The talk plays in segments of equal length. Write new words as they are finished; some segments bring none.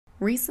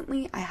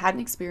Recently, I had an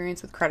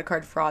experience with credit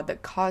card fraud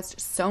that caused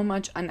so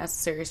much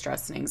unnecessary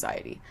stress and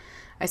anxiety.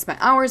 I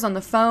spent hours on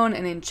the phone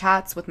and in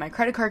chats with my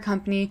credit card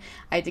company.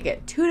 I had to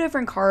get two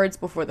different cards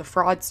before the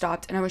fraud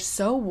stopped, and I was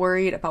so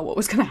worried about what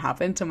was going to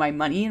happen to my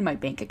money in my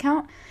bank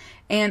account.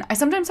 And I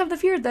sometimes have the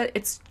fear that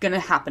it's going to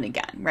happen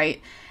again,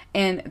 right?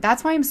 And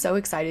that's why I'm so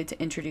excited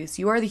to introduce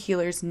You Are the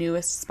Healer's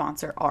newest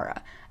sponsor,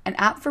 Aura, an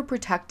app for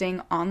protecting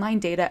online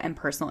data and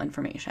personal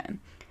information.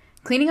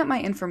 Cleaning up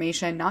my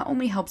information not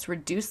only helps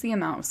reduce the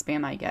amount of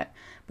spam I get,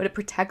 but it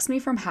protects me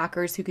from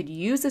hackers who could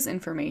use this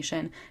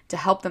information to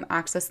help them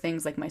access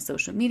things like my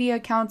social media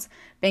accounts,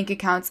 bank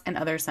accounts, and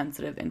other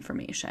sensitive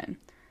information.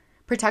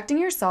 Protecting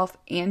yourself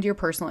and your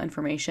personal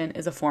information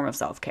is a form of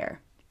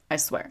self-care, I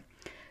swear.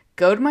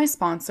 Go to my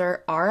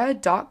sponsor,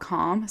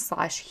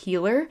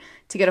 aura.com/healer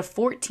to get a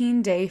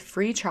 14-day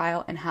free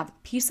trial and have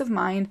peace of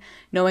mind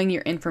knowing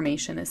your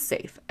information is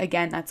safe.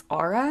 Again, that's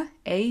Aura,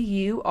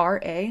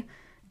 AURA.com/healer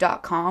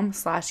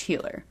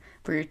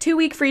for your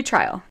 2-week free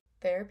trial.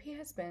 Therapy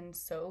has been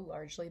so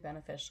largely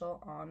beneficial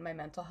on my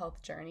mental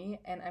health journey,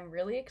 and I'm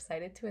really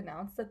excited to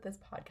announce that this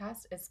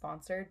podcast is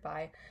sponsored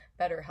by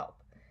BetterHelp.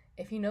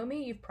 If you know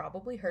me, you've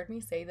probably heard me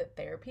say that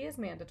therapy is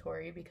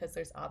mandatory because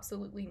there's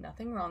absolutely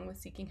nothing wrong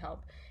with seeking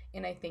help,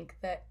 and I think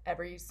that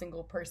every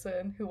single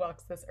person who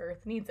walks this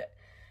earth needs it.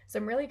 So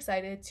I'm really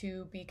excited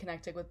to be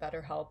connected with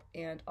BetterHelp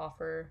and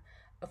offer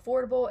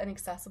affordable and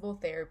accessible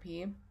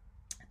therapy.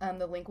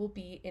 The link will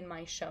be in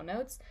my show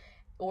notes,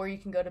 or you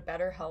can go to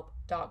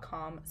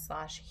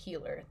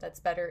betterhelp.com/healer. That's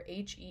better,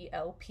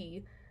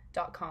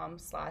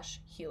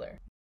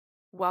 HELP.com/healer.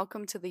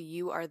 Welcome to the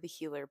You Are the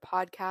Healer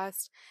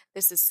podcast.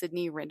 This is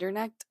Sydney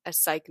Rinderknecht, a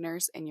psych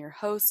nurse and your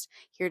host,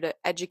 here to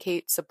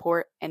educate,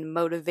 support, and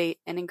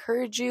motivate and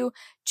encourage you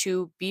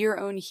to be your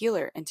own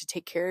healer and to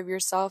take care of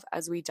yourself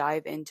as we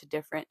dive into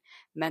different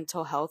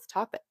mental health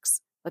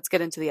topics. Let's get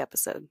into the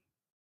episode.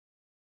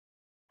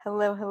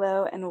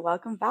 Hello, and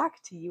welcome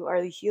back to You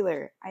Are the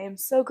Healer. I am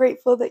so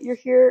grateful that you're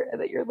here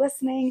and that you're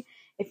listening.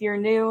 If you're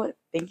new,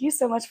 thank you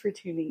so much for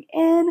tuning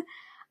in.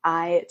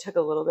 I took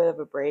a little bit of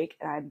a break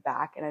and I'm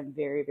back and I'm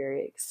very,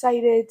 very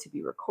excited to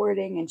be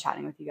recording and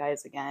chatting with you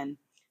guys again.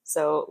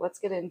 So let's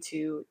get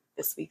into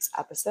this week's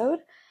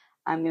episode.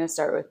 I'm going to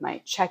start with my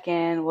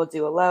check-in. We'll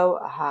do a low,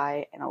 a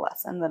high, and a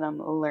lesson that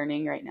I'm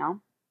learning right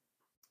now.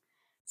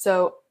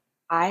 So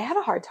I had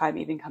a hard time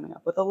even coming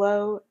up with a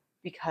low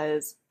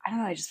because I don't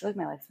know, I just feel like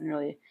my life's been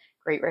really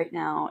great right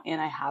now.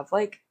 And I have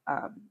I think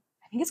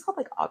it's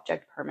called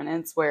object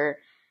permanence, where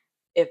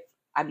if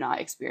I'm not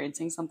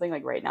experiencing something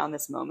right now in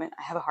this moment,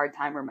 I have a hard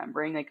time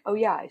remembering oh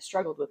yeah, I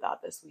struggled with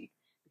that this week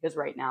because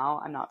right now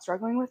I'm not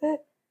struggling with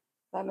it.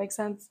 That makes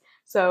sense.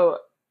 So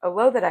a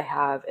low that I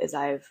have is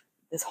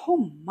this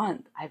whole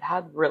month, I've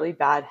had really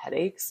bad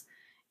headaches,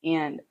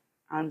 and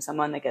I'm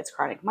someone that gets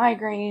chronic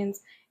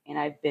migraines, and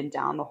I've been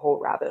down the whole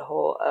rabbit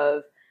hole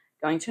of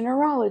going to a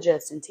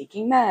neurologist and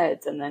taking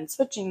meds and then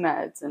switching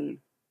meds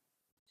and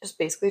just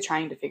basically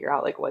trying to figure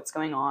out what's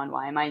going on.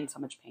 Why am I in so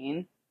much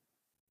pain?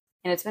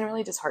 And it's been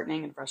really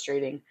disheartening and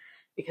frustrating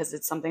because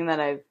it's something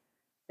that I've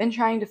been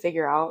trying to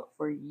figure out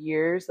for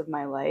years of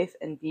my life,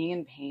 and being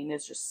in pain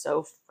is just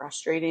so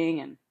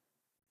frustrating. And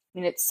I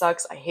mean, it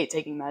sucks. I hate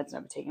taking meds, and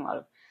I've been taking a lot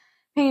of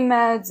pain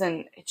meds,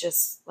 and it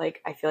just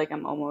I feel like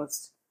I'm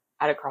almost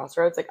at a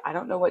crossroads. I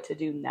don't know what to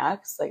do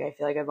next. I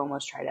feel like I've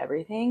almost tried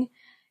everything.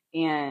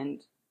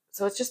 And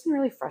so it's just been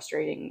really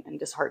frustrating and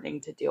disheartening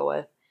to deal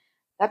with.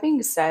 That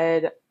being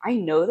said, I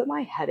know that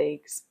my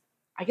headaches,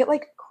 I get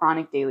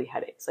chronic daily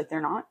headaches. They're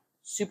not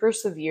super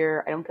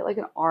severe. I don't get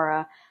an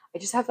aura. I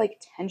just have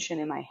tension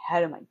in my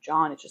head and my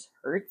jaw, and it just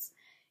hurts.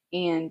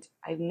 And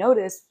I've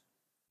noticed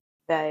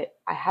that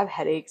I have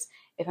headaches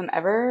if I'm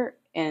ever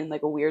in a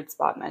weird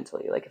spot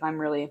mentally, if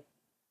I'm really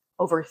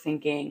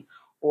overthinking,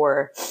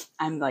 or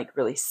I'm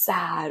really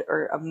sad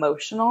or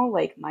emotional.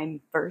 My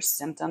first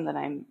symptom that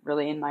I'm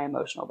really in my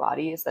emotional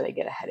body is that I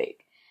get a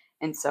headache.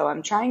 And so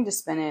I'm trying to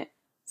spin it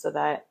so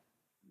that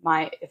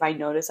if I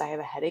notice I have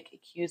a headache,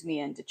 it cues me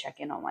in to check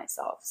in on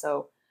myself.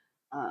 So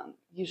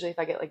usually if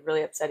I get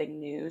really upsetting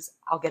news,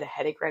 I'll get a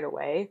headache right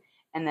away.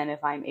 And then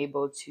if I'm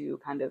able to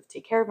kind of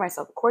take care of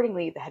myself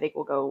accordingly, the headache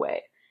will go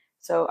away.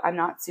 So I'm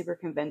not super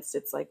convinced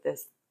it's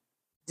this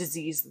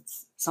disease,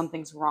 that's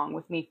something's wrong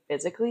with me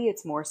physically.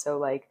 It's more so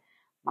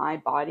my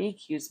body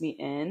cues me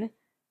in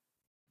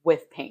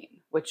with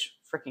pain, which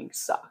freaking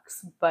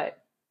sucks.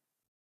 But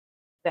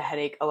the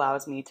headache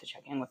allows me to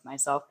check in with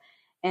myself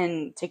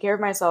and take care of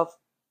myself.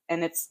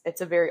 And it's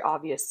a very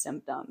obvious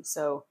symptom.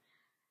 So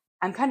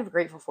I'm kind of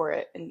grateful for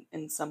it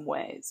in some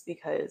ways,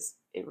 because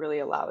it really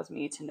allows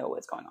me to know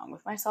what's going on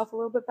with myself a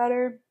little bit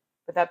better.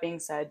 But that being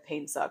said,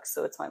 pain sucks,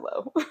 so it's my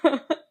low.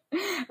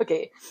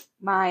 Okay,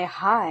 my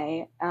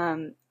high,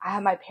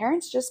 my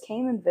parents just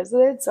came and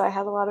visited, so I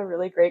had a lot of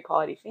really great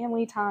quality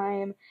family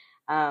time.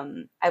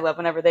 I love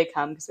whenever they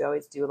come because we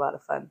always do a lot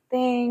of fun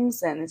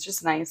things, and it's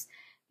just nice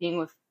being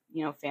with,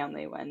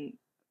 family when,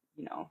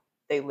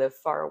 they live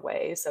far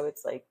away. So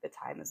it's the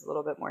time is a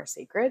little bit more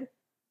sacred.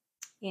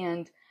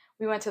 And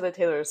We went to the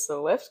Taylor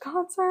Swift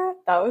concert.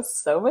 That was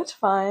so much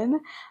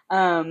fun.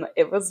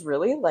 It was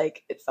really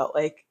like, it felt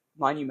like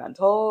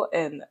monumental.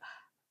 And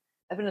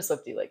I've been a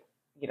Swiftie, like,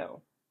 you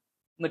know,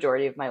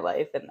 majority of my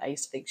life. And I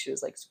used to think she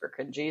was like super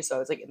cringy. So I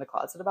was like in the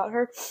closet about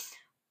her.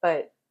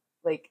 But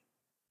like,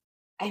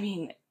 I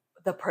mean,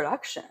 the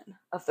production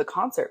of the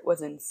concert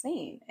was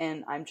insane.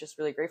 And I'm just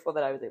really grateful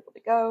that I was able to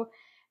go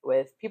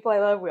with people I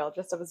love. We all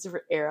dressed up as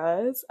different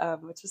eras,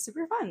 which was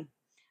super fun.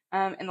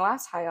 And the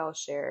last high I'll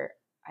share,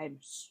 I'm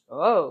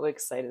so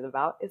excited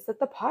about, is that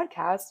the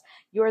podcast,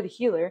 You Are the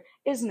Healer,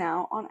 is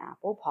now on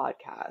Apple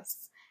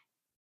Podcasts.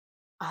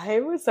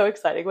 I was so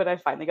excited when I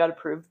finally got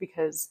approved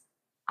because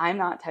I'm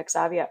not tech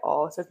savvy at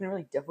all. So it's been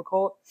really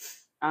difficult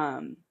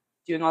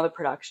doing all the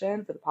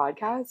production for the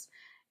podcast.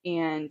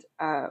 And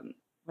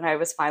when I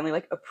was finally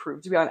like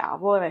approved to be on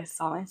Apple and I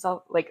saw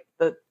myself like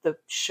the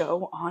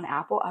show on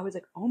Apple, I was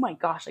like, oh my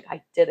gosh, like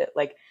I did it.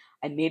 Like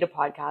I made a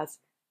podcast.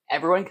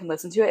 Everyone can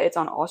listen to it. It's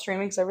on all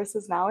streaming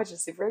services now, which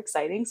is super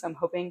exciting. So I'm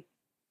hoping,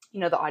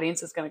 the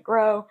audience is going to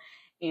grow.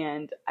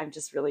 And I'm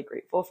just really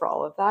grateful for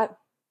all of that.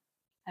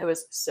 I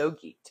was so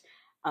geeked.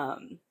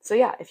 So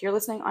yeah, if you're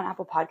listening on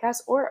Apple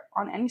Podcasts or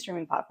on any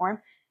streaming platform,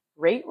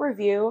 rate,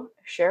 review,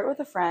 share it with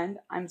a friend.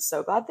 I'm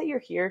so glad that you're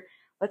here.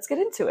 Let's get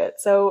into it.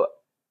 So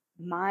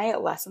my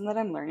lesson that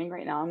I'm learning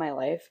right now in my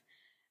life,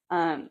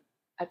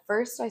 at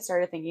first I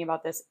started thinking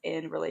about this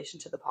in relation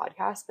to the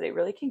podcast, but it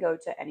really can go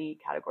to any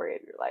category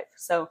of your life.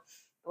 So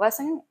the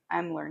lesson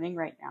I'm learning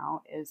right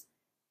now is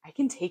I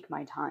can take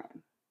my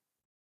time.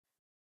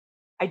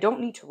 I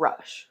don't need to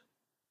rush.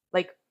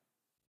 Like,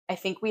 I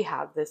think we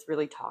have this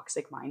really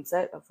toxic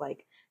mindset of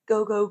like,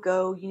 go, go,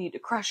 go. You need to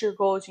crush your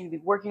goals. You need to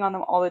be working on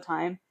them all the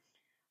time.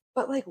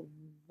 But like,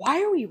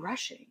 why are we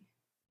rushing?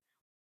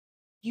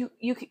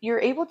 You're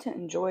able to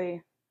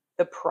enjoy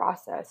the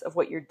process of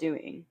what you're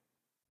doing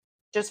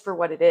just for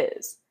what it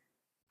is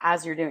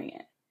as you're doing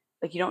it.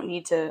 Like, you don't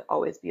need to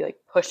always be like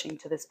pushing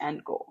to this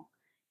end goal.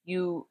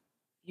 You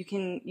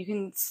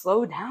can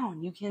slow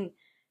down. You can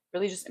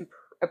really just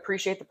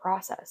appreciate the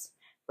process,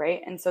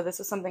 right? And so this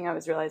is something I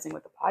was realizing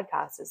with the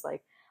podcast is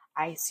like,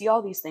 I see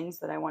all these things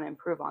that I want to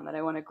improve on, that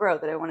I want to grow,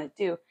 that I want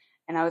to do.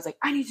 And I was like,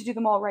 I need to do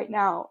them all right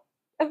now.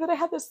 And then I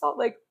had this thought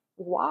like,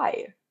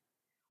 why?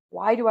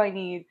 Why do I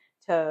need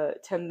to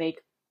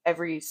make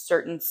every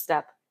certain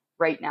step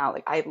right now?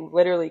 Like I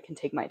literally can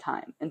take my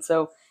time. And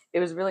so it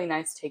was really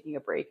nice taking a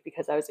break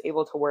because I was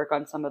able to work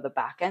on some of the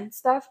back end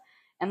stuff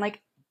and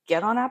like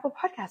get on Apple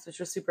Podcasts, which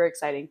was super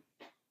exciting.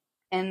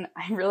 And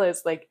I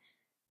realized like,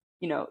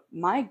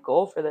 my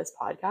goal for this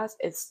podcast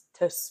is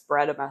to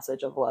spread a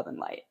message of love and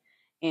light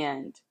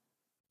and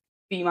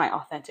be my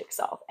authentic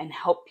self and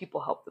help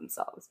people help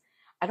themselves.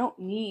 I don't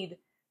need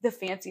the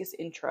fanciest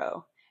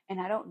intro and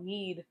I don't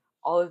need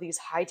all of these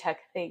high tech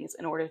things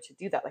in order to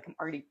do that. Like I'm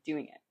already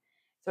doing it.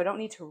 So I don't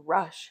need to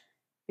rush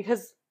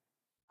because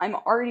I'm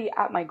already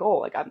at my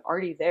goal. Like I'm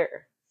already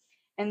there.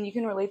 And you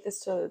can relate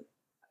this to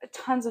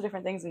tons of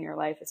different things in your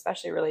life,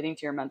 especially relating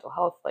to your mental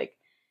health. Like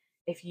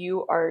if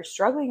you are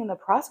struggling in the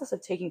process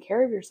of taking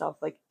care of yourself,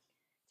 like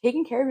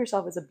taking care of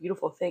yourself is a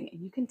beautiful thing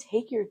and you can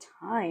take your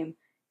time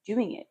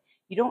doing it.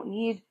 You don't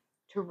need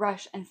to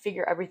rush and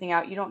figure everything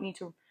out. You don't need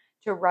to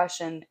rush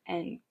and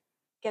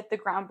get the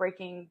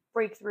groundbreaking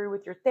breakthrough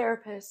with your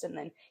therapist and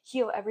then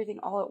heal everything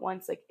all at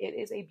once. Like it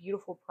is a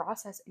beautiful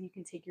process and you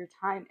can take your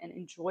time and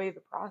enjoy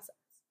the process.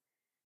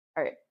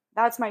 All right,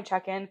 that's my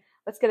check-in.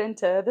 Let's get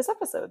into this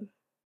episode.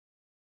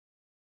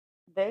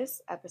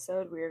 This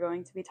episode, we are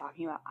going to be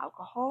talking about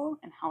alcohol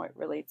and how it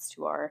relates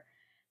to our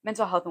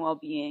mental health and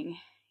well-being.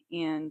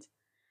 And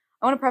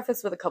I want to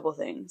preface with a couple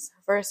things.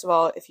 First of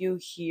all, if you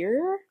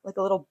hear like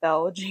a little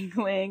bell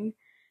jingling,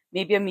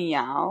 maybe a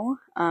meow,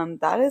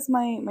 that is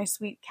my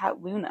sweet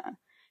cat Luna,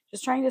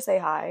 just trying to say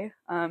hi.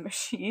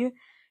 She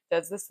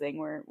does this thing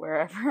where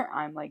wherever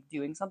I'm like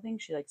doing something,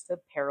 she likes to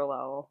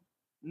parallel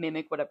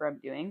mimic whatever I'm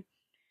doing.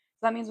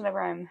 So that means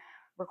whenever I'm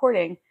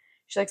recording,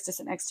 she likes to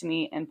sit next to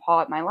me and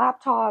paw at my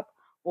laptop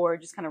or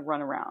just kind of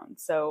run around.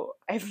 So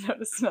I've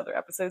noticed in other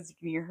episodes you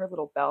can hear her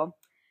little bell.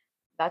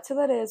 That's who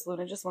that is.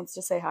 Luna just wants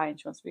to say hi and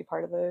she wants to be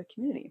part of the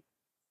community.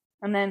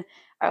 And then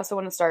I also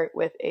want to start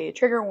with a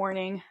trigger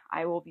warning.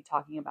 I will be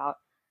talking about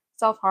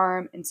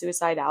self-harm and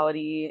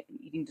suicidality and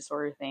eating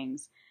disorder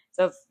things.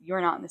 So if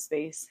you're not in the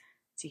space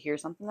to hear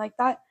something like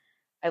that,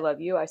 I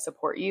love you, I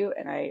support you,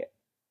 and I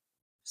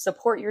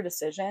support your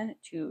decision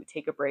to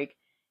take a break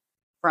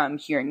from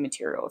hearing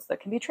materials that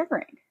can be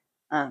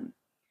triggering.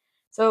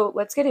 So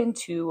let's get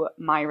into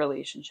my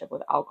relationship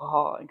with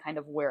alcohol and kind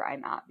of where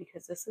I'm at,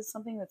 because this is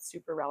something that's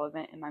super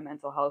relevant in my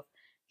mental health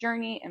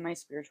journey and my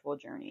spiritual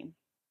journey.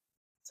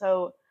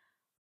 So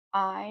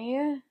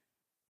I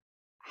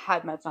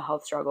had mental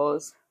health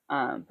struggles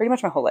pretty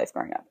much my whole life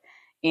growing up.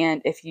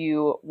 And if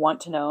you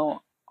want to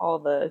know all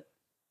the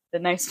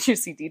nice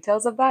juicy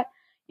details of that,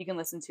 you can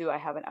listen to, I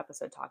have an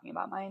episode talking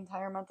about my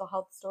entire mental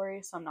health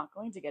story. So I'm not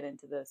going to get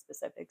into the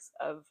specifics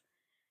of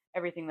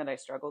everything that I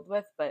struggled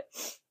with, but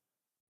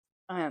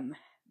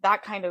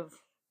that kind of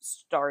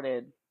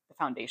started the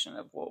foundation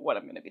of what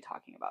I'm going to be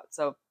talking about.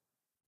 So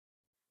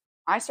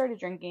I started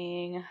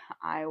drinking,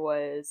 I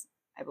was,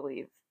 I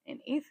believe, in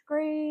 8th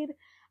grade.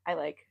 I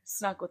like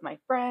snuck with my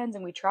friends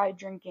and we tried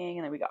drinking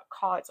and then we got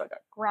caught, so I got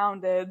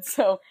grounded.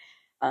 So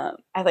I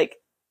like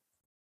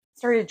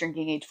started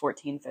drinking age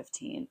 14,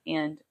 15,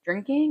 and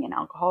drinking and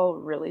alcohol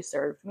really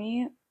served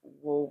me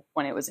well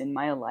when it was in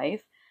my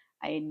life.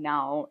 I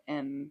now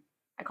am,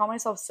 I call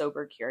myself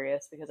sober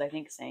curious because I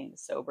think saying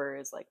sober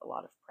is like a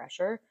lot of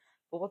pressure,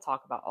 but we'll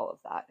talk about all of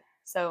that.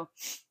 So,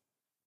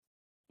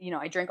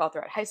 I drank all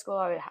throughout high school.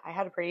 I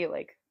had a pretty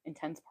like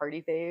intense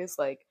party phase.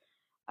 Like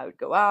I would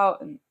go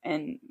out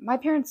and my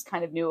parents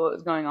kind of knew what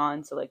was going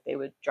on. So like they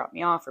would drop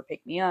me off or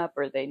pick me up,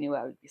 or they knew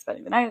I would be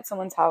spending the night at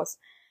someone's house.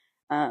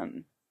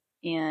 Um,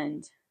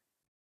 and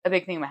a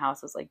big thing in my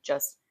house was like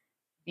just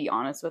be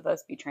honest with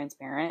us, be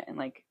transparent, and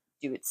like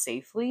do it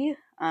safely.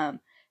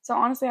 So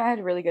honestly, I had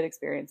a really good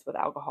experience with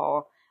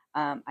alcohol.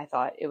 I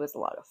thought it was a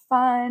lot of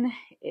fun.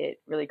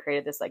 It really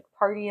created this like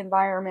party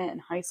environment in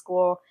high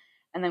school.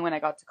 And then when I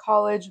got to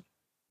college,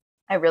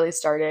 I really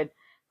started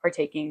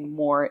partaking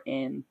more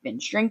in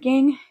binge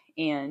drinking,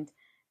 and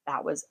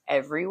that was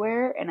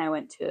everywhere. And I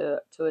went to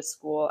a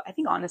school. I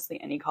think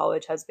honestly any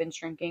college has binge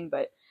drinking,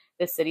 but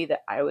the city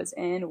that I was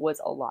in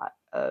was a lot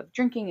of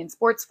drinking and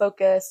sports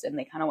focused, and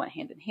they kind of went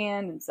hand in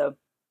hand. And so,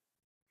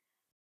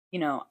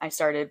 I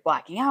started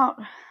blacking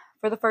out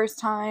for the first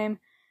time,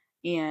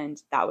 and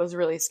that was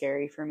really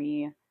scary for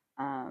me.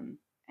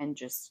 And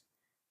just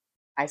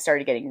I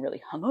started getting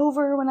really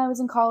hungover when I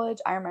was in college.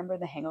 I remember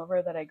the hangover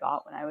that I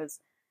got when I was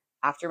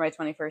after my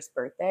 21st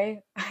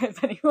birthday.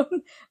 If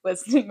anyone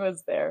listening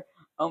was there,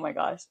 oh my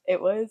gosh,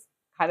 it was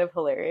kind of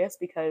hilarious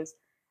because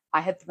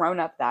I had thrown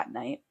up that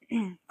night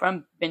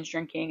from binge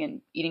drinking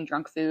and eating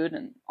drunk food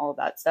and all of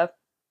that stuff.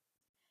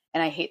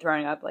 And I hate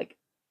throwing up. Like,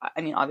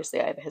 I mean,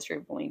 obviously, I have a history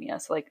of bulimia.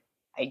 So, like,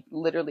 I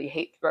literally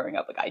hate throwing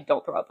up. Like, I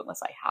don't throw up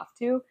unless I have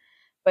to.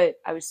 But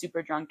I was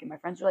super drunk, and my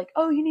friends were like,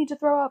 "Oh, you need to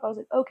throw up." I was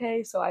like,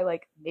 "Okay." So I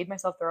like made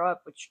myself throw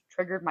up, which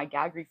triggered my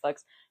gag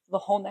reflex. The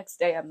whole next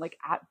day, I'm like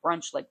at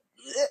brunch, like,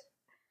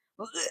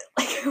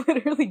 like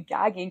literally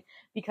gagging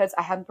because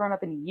I hadn't thrown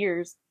up in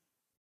years.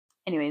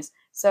 Anyways,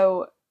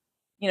 so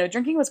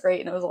drinking was great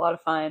and it was a lot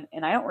of fun,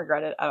 and I don't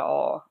regret it at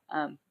all.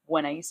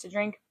 When I used to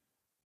drink,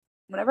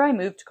 whenever I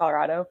moved to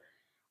Colorado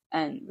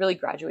and really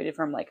graduated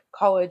from like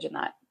college and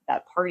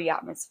that party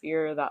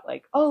atmosphere, that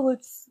like, oh,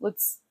 let's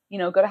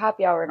go to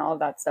happy hour and all of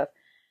that stuff.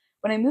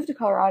 When I moved to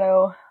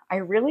Colorado, I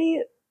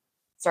really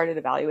started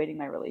evaluating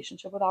my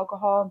relationship with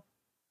alcohol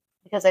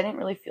because I didn't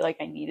really feel like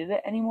I needed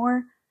it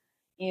anymore.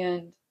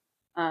 And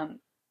um,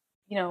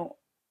 you know,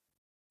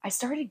 I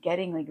started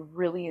getting like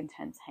really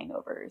intense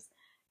hangovers.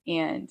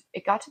 And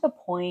it got to the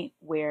point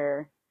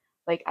where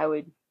like I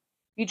would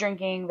be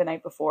drinking the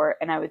night before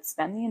and I would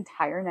spend the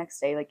entire next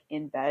day like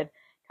in bed,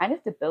 kind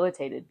of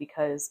debilitated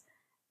because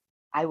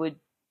I would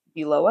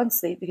be low on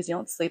sleep because you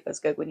don't sleep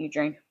as good when you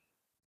drink.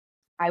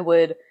 I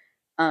would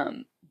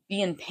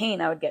be in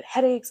pain. I would get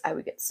headaches. I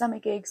would get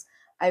stomach aches.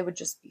 I would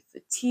just be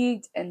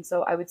fatigued. And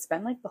so I would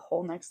spend like the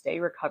whole next day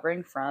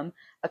recovering from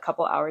a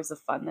couple hours of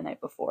fun the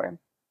night before.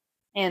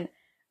 And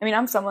I mean,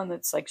 I'm someone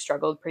that's like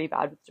struggled pretty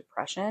bad with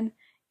depression.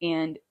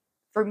 And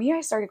for me,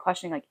 I started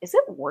questioning like, is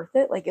it worth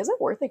it? Like, is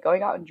it worth it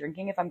going out and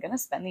drinking if I'm going to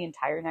spend the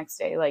entire next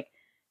day like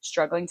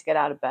struggling to get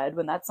out of bed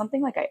when that's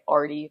something like I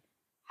already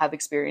have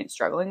experience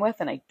struggling with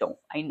and I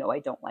know I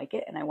don't like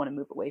it and I want to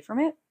move away from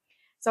it.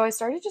 So I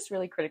started just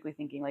really critically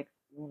thinking like,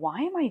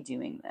 why am I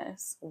doing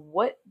this?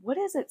 What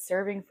is it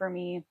serving for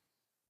me?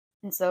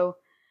 And so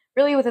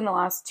really within the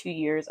last 2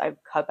 years, I've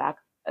cut back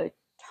a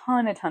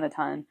ton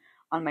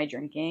on my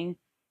drinking.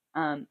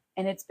 And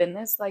it's been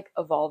this like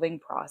evolving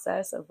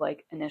process of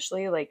like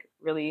initially, like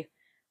really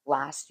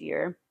last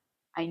year,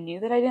 I knew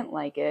that I didn't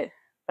like it,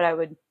 but I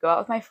would go out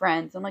with my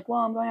friends. I'm like,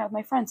 well, I'm going out with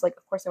my friends. Like,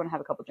 of course, I want to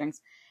have a couple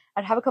drinks.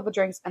 I'd have a couple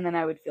drinks and then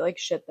I would feel like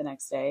shit the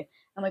next day.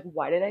 I'm like,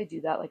 why did I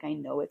do that? Like, I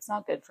know it's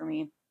not good for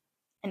me.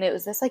 And it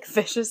was this like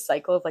vicious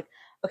cycle of like,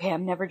 okay,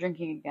 I'm never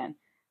drinking again.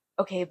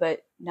 Okay,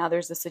 but now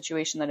there's a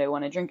situation that I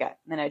want to drink at.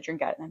 And then I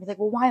drink at it. And I'd be like,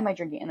 well, why am I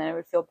drinking? And then I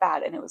would feel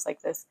bad. And it was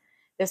like this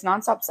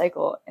nonstop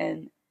cycle.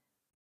 And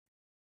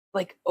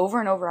like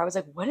over and over, I was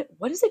like,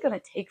 what is it gonna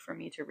take for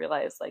me to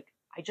realize like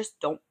I just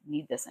don't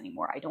need this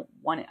anymore? I don't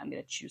want it. I'm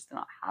gonna choose to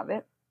not have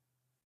it.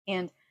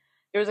 And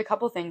there was a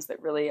couple things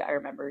that really I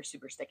remember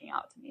super sticking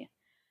out to me.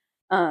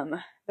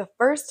 The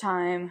first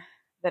time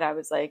that I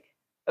was like,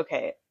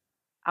 okay,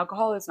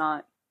 alcohol is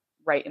not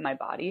right in my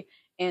body.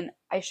 And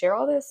I share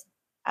all this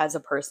as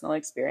a personal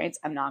experience.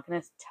 I'm not going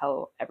to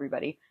tell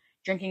everybody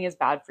drinking is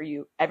bad for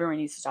you. Everyone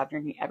needs to stop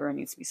drinking. Everyone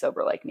needs to be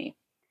sober like me.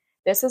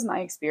 This is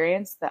my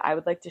experience that I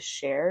would like to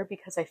share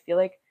because I feel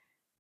like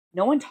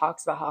no one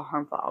talks about how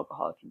harmful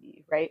alcohol can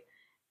be, right?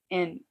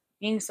 And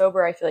being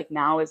sober, I feel like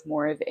now is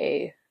more of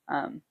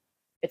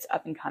it's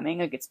up and coming,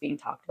 like it's being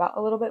talked about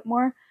a little bit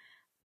more.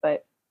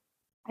 But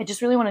I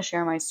just really want to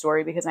share my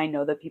story because I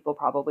know that people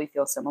probably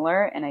feel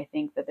similar. And I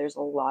think that there's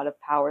a lot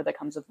of power that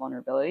comes with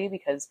vulnerability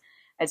because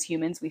as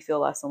humans, we feel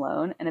less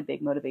alone. And a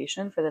big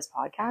motivation for this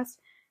podcast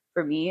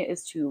for me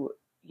is to,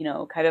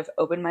 kind of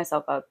open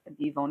myself up and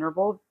be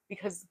vulnerable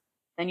because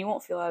then you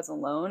won't feel as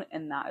alone.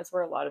 And that is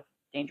where a lot of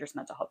dangerous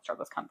mental health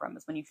struggles come from,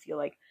 is when you feel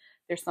like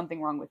there's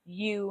something wrong with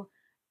you.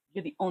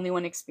 You're the only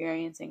one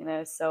experiencing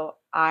this. So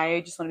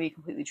I just want to be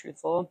completely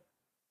truthful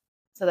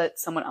so that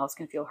someone else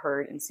can feel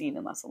heard and seen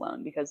and less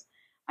alone, because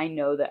I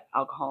know that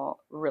alcohol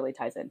really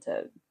ties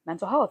into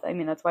mental health. I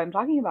mean, that's why I'm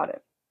talking about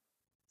it.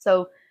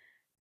 So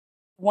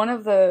one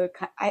of the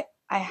I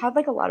had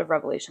like a lot of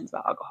revelations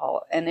about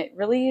alcohol, and it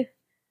really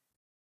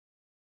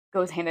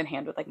goes hand in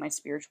hand with like my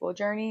spiritual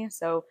journey.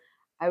 So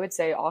I would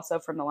say also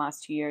from the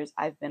last 2 years,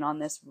 I've been on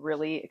this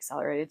really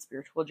accelerated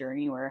spiritual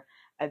journey where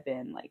I've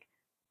been like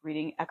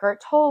reading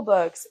Eckhart Tolle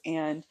books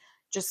and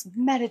just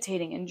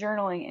meditating and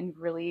journaling and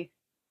really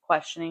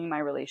questioning my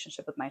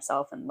relationship with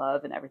myself and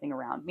love and everything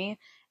around me.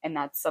 And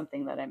that's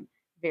something that I'm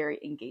very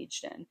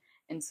engaged in.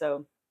 And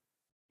so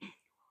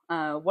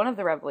one of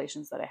the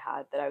revelations that I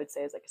had that I would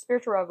say is like a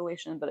spiritual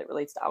revelation, but it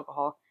relates to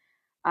alcohol.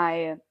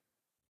 I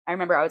I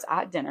remember I was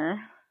at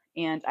dinner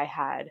and I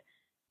had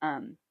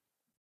um,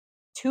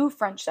 two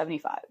French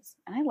 75s.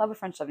 And I love a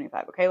French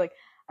 75, okay? Like,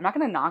 I'm not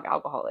going to knock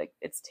alcohol. Like,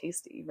 it's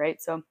tasty,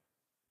 right? So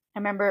I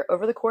remember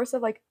over the course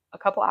of like a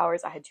couple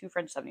hours, I had two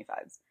French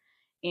 75s.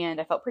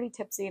 And I felt pretty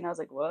tipsy. And I was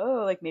like,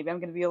 whoa, like maybe I'm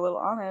going to be a little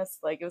honest.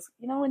 Like, it was,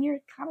 when you're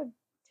kind of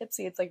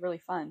tipsy, it's like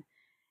really fun.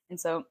 And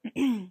so,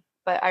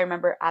 but I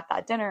remember at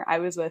that dinner, I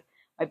was with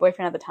my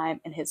boyfriend at the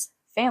time and his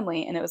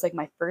family. And it was like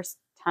my first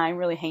time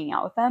really hanging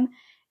out with them.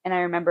 And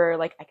I remember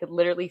like I could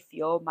literally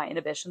feel my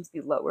inhibitions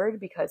be lowered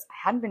because I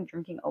hadn't been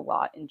drinking a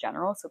lot in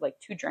general. So like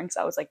two drinks,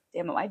 I was like,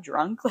 damn, am I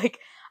drunk? Like,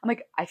 I'm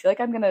like, I feel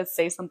like I'm going to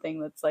say something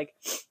that's like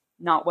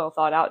not well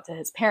thought out to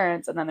his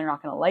parents, and then they're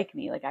not going to like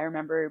me. Like, I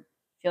remember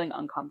feeling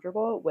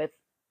uncomfortable with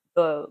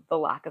the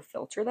lack of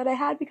filter that I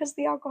had because of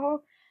the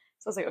alcohol.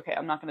 So I was like, okay,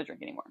 I'm not going to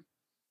drink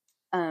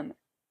anymore.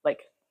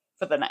 Like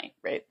for the night,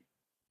 right?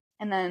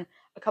 And then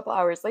a couple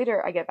hours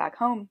later, I get back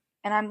home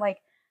and I'm like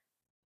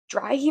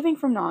dry heaving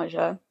from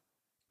nausea.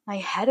 My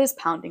head is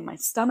pounding, my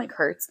stomach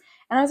hurts,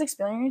 and I was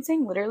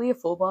experiencing literally a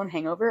full blown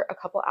hangover a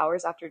couple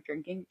hours after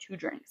drinking two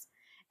drinks.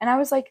 And I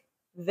was like,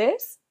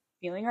 this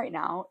feeling right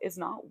now is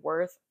not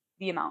worth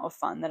the amount of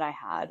fun that I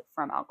had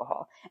from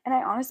alcohol. And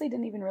I honestly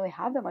didn't even really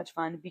have that much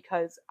fun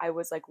because I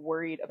was like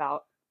worried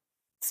about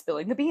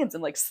spilling the beans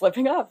and like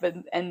slipping up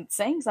and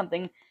saying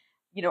something,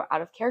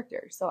 out of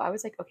character. So I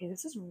was like, okay,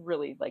 this is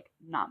really like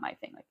not my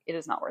thing. Like, it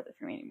is not worth it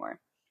for me anymore.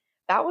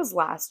 That was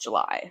last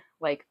July,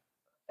 like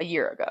a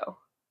year ago.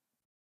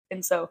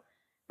 And so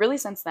really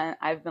since then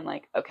I've been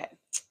like, okay,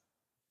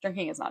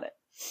 drinking is not it.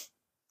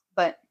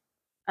 But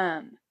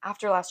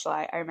after last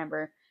July, I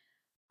remember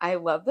I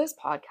love this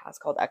podcast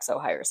called XO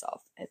Higher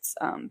Self. It's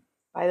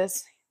by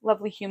this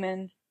lovely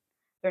human.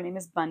 Their name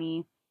is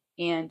Bunny,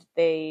 and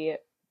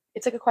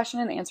it's like a question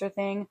and answer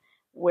thing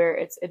where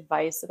it's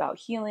advice about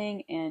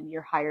healing and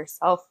your higher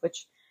self,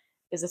 which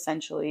is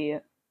essentially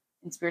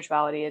in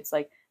spirituality, it's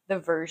like the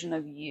version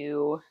of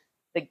you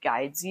that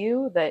guides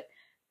you, that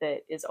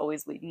is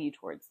always leading you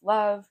towards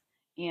love.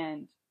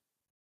 And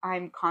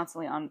I'm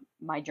constantly on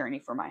my journey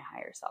for my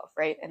higher self,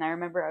 right? And I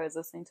remember I was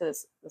listening to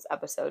this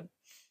episode.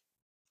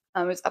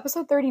 It was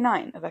episode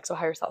 39 of XO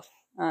Higher Self.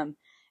 And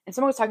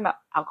someone was talking about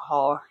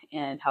alcohol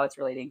and how it's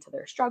relating to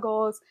their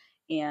struggles.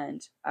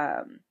 And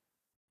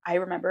I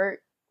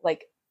remember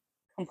like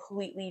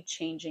completely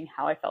changing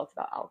how I felt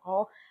about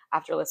alcohol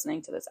after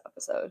listening to this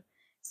episode.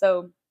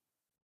 So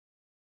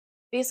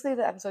basically,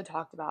 the episode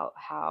talked about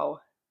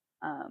how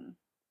um,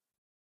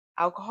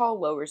 alcohol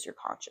lowers your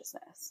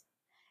consciousness.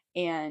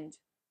 And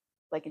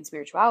like in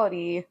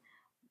spirituality,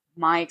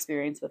 my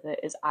experience with it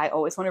is I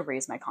always want to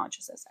raise my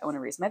consciousness. I want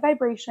to raise my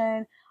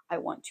vibration. I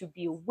want to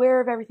be aware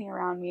of everything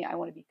around me. I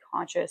want to be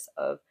conscious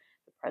of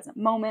the present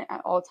moment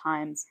at all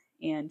times.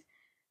 And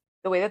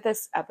the way that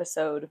this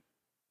episode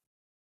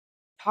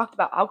talked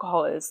about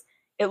alcohol is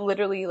it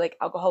literally, like,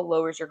 alcohol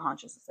lowers your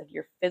consciousness. Like,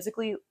 you're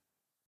physically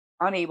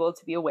unable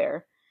to be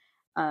aware.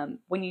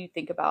 When you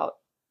think about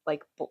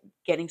like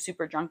getting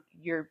super drunk,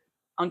 you're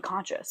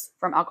unconscious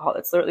from alcohol.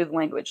 It's literally the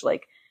language.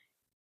 Like,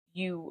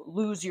 you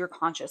lose your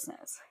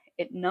consciousness.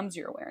 It numbs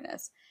your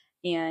awareness,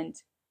 and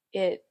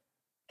it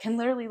can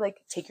literally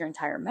like take your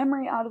entire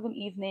memory out of an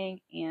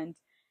evening. And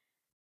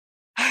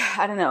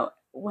I don't know,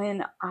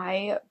 when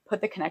I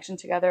put the connection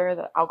together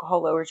that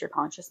alcohol lowers your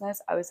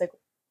consciousness, I was like,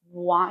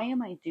 why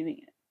am I doing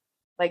it?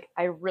 Like,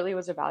 I really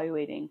was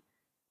evaluating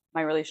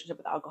my relationship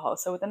with alcohol.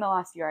 So within the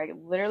last year, I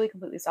literally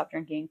completely stopped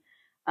drinking.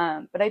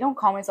 But I don't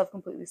call myself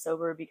completely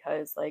sober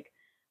because, like,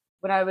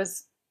 when I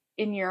was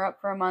in Europe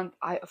for a month,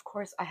 of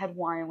course I had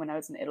wine when I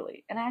was in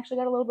Italy, and I actually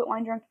got a little bit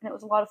wine drunk, and it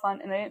was a lot of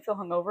fun, and I didn't feel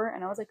hungover,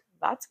 and I was like,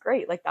 that's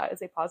great. Like, that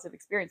is a positive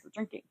experience with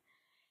drinking.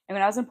 And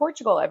when I was in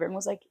Portugal, everyone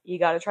was like, you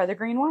got to try the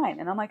green wine,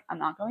 and I'm like, I'm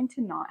not going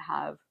to not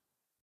have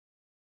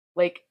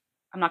like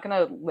I'm not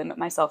going to limit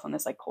myself on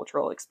this like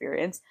cultural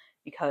experience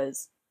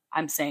because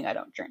I'm saying I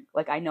don't drink.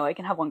 Like, I know I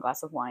can have one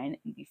glass of wine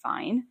and be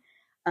fine.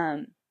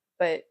 Um,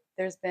 but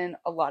there's been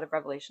a lot of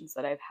revelations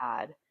that I've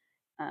had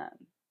um,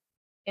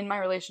 in my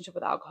relationship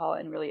with alcohol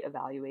and really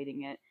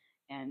evaluating it.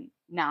 And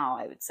now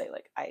I would say,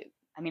 like,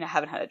 I mean, I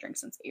haven't had a drink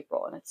since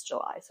April and it's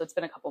July, so it's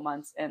been a couple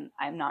months and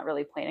I'm not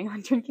really planning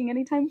on drinking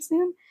anytime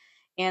soon.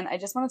 And I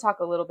just want to talk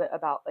a little bit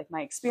about like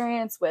my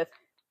experience with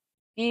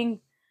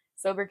being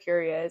sober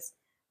curious,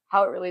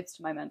 how it relates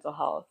to my mental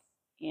health.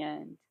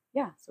 And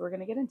yeah, so we're going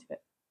to get into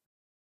it.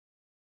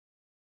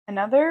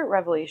 Another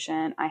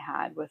revelation I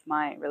had with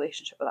my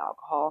relationship with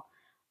alcohol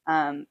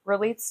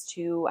relates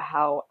to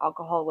how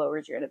alcohol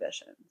lowers your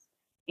inhibitions.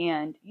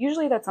 And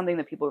usually that's something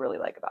that people really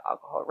like about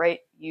alcohol, right?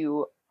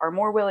 You are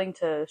more willing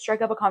to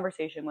strike up a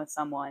conversation with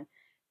someone.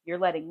 You're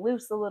letting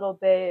loose a little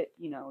bit,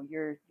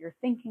 you're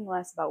thinking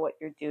less about what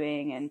you're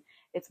doing, and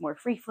it's more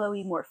free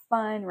flowy, more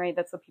fun, right?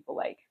 That's what people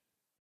like.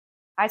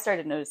 I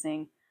started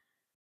noticing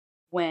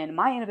when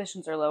my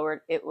inhibitions are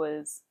lowered, it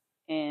was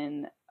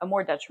in a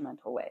more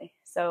detrimental way.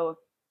 So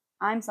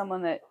I'm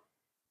someone that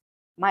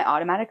my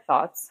automatic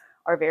thoughts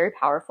are very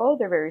powerful,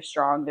 they're very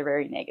strong, they're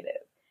very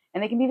negative,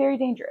 and they can be very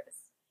dangerous.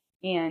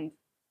 And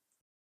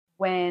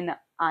when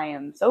I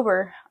am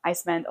sober, I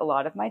spend a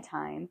lot of my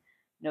time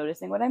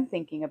noticing what I'm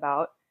thinking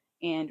about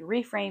and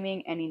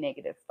reframing any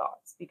negative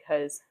thoughts,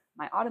 because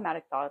my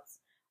automatic thoughts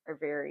are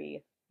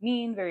very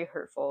mean, very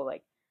hurtful,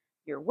 like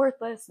you're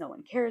worthless, no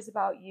one cares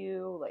about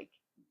you, like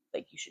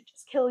you should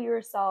just kill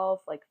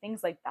yourself, like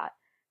things like that.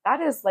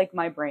 That is like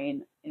my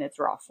brain in its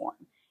raw form.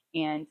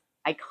 And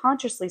I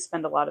consciously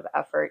spend a lot of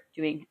effort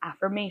doing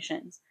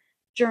affirmations,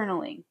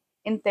 journaling,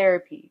 in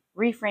therapy,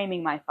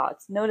 reframing my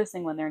thoughts,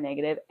 noticing when they're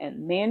negative,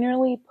 and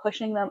manually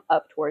pushing them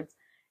up towards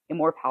a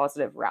more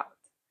positive route.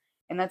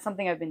 And that's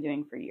something I've been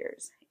doing for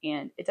years.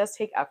 And it does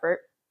take effort.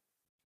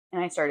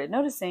 And I started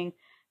noticing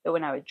that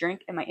when I would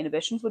drink and my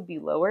inhibitions would be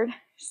lowered,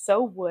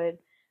 so would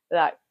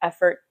that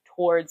effort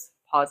towards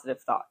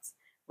positive thoughts,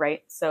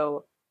 right?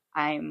 So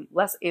I'm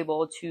less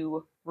able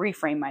to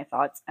reframe my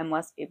thoughts. I'm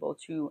less able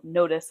to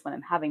notice when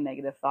I'm having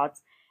negative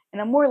thoughts.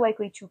 And I'm more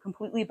likely to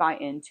completely buy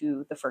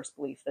into the first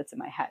belief that's in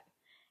my head.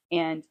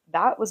 And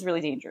that was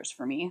really dangerous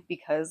for me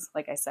because,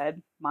 like I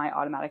said, my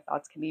automatic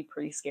thoughts can be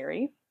pretty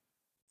scary.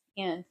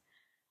 And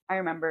I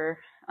remember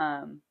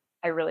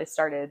I really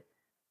started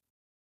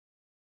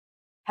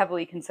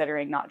heavily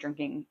considering not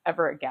drinking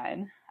ever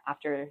again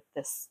after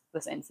this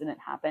incident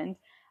happened.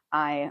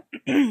 I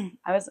I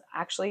was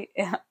actually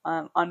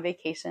on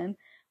vacation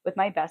with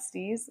my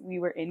besties. We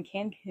were in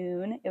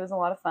Cancun. It was a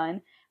lot of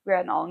fun. We were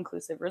at an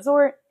all-inclusive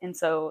resort, and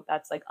so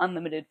that's like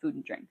unlimited food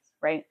and drinks,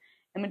 right?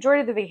 The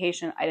majority of the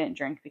vacation, I didn't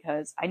drink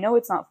because I know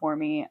it's not for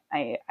me.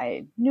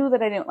 I knew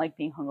that I didn't like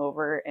being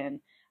hungover,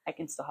 and I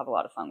can still have a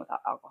lot of fun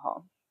without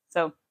alcohol.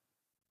 So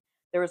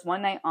there was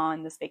one night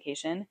on this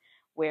vacation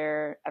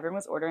where everyone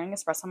was ordering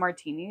espresso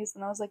martinis,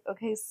 and I was like,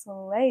 okay,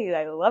 slay,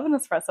 I love an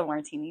espresso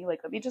martini.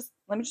 Like, let me just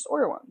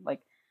order one.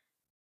 Like,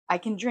 I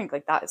can drink,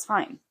 like that is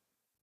fine.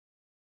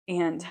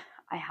 And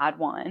I had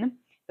one.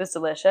 It was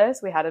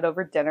delicious. We had it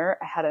over dinner.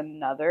 I had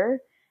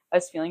another. I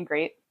was feeling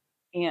great.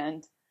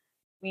 And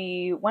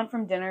we went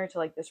from dinner to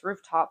like this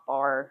rooftop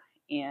bar.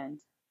 And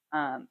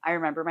I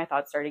remember my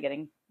thoughts started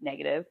getting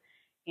negative.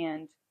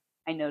 And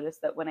I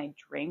noticed that when I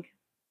drink,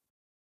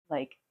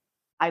 like,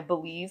 I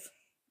believe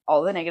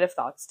all the negative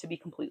thoughts to be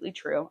completely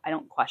true. I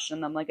don't question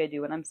them like I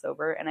do when I'm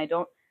sober, and I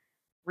don't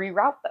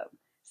reroute them.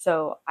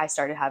 So I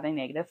started having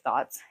negative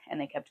thoughts, and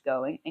they kept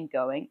going and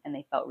going, and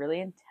they felt really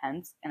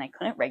intense, and I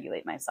couldn't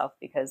regulate myself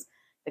because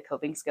the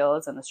coping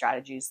skills and the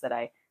strategies that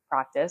I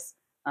practice,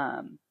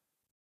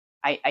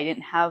 I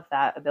didn't have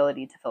that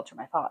ability to filter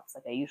my thoughts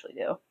like I usually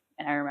do.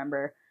 And I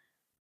remember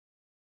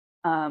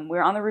we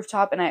were on the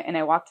rooftop, and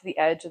I walked to the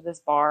edge of this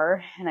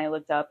bar, and I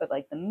looked up at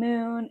like the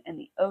moon and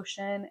the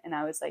ocean, and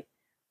I was like,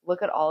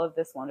 look at all of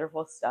this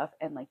wonderful stuff,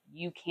 and like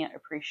you can't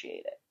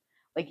appreciate it.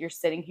 Like, you're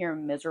sitting here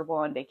miserable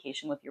on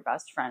vacation with your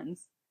best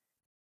friends.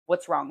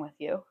 What's wrong with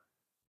you?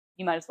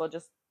 You might as well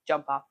just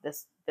jump off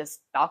this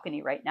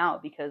balcony right now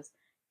because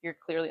you're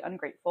clearly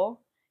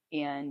ungrateful,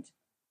 and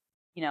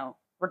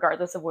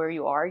regardless of where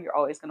you are, you're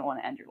always going to want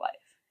to end your life.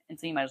 And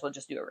so you might as well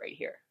just do it right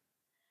here.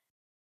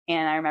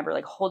 And I remember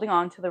like holding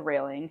on to the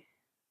railing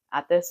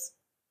at this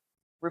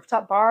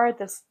rooftop bar at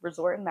this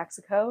resort in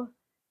Mexico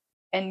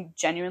and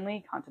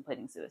genuinely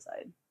contemplating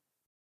suicide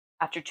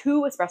after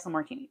 2 espresso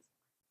martinis.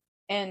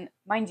 And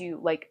mind you,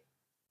 like,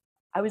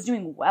 I was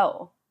doing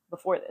well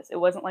before this. It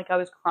wasn't like I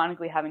was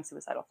chronically having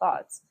suicidal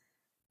thoughts.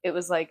 It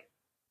was like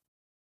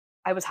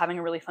I was having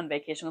a really fun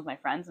vacation with my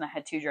friends, and I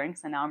had 2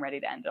 drinks, and now I'm ready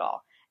to end it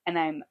all.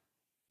 And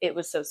it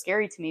was so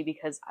scary to me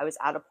because I was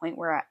at a point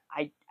where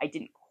I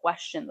didn't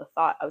question the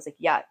thought. I was like,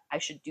 yeah, I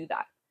should do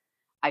that.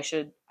 I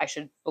should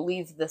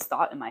believe this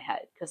thought in my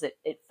head because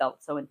it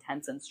felt so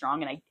intense and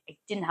strong, and I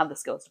didn't have the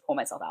skills to pull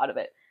myself out of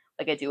it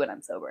like I do when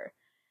I'm sober.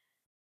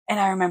 And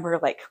I remember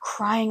like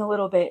crying a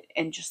little bit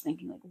and just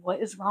thinking like,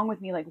 what is wrong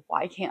with me? Like,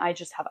 why can't I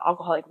just have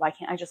alcohol? Like, why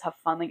can't I just have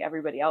fun like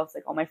everybody else?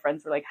 Like, all my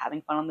friends were like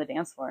having fun on the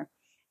dance floor.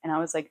 And I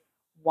was like,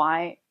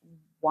 why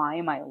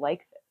am I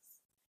like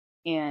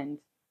this? And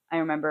I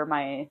remember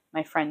my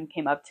friend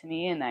came up to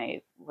me, and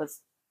I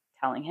was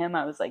telling him,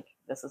 I was like,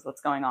 this is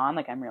what's going on.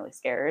 Like, I'm really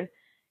scared.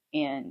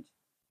 And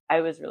I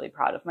was really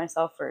proud of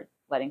myself for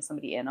letting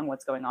somebody in on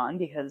what's going on,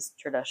 because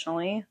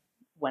traditionally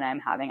when I'm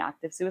having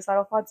active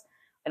suicidal thoughts.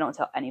 I don't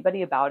tell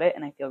anybody about it,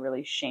 and I feel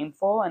really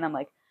shameful. And I'm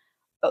like,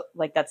 oh,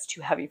 like that's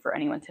too heavy for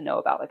anyone to know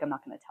about. Like I'm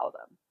not going to tell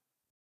them.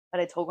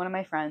 But I told one of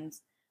my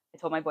friends. I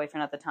told my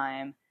boyfriend at the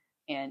time,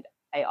 and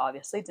I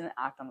obviously didn't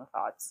act on the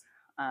thoughts.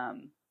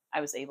 I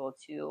was able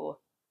to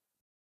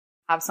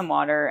have some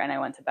water, and I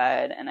went to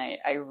bed, and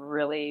I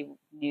really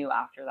knew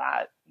after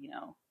that,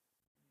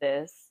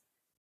 this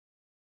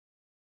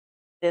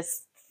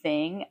this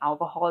thing,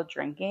 alcohol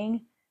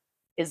drinking,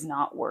 is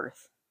not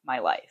worth my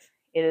life.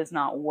 It is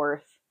not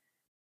worth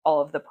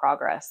all of the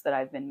progress that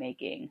I've been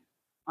making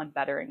on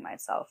bettering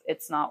myself.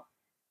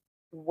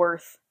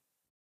 Worth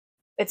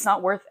it's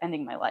not worth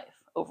ending my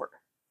life over.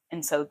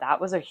 And so that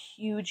was a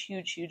huge,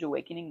 huge, huge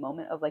awakening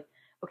moment of like,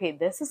 okay,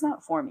 this is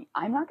not for me.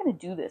 I'm not going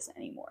to do this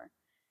anymore.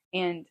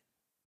 And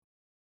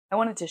I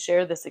wanted to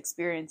share this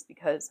experience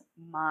because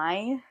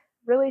my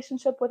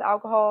relationship with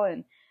alcohol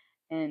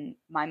and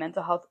my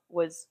mental health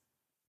was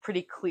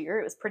pretty clear.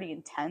 It was pretty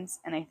intense.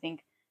 And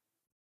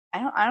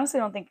I honestly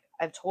don't think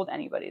I've told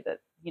anybody that,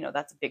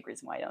 that's a big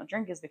reason why I don't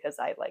drink, is because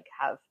I like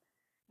have,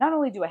 not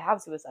only do I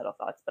have suicidal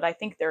thoughts, but I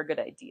think they're a good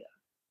idea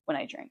when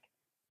I drink.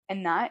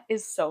 And that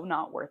is so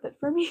not worth it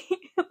for me.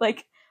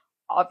 Like,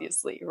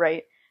 obviously,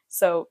 right?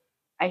 So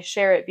I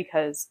share it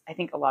because I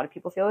think a lot of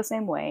people feel the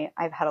same way.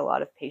 I've had a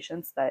lot of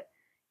patients that,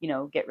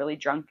 get really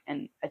drunk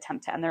and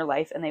attempt to end their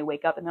life, and they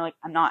wake up and they're like,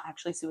 I'm not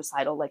actually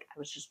suicidal. Like, I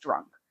was just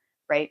drunk,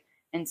 right?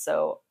 And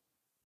so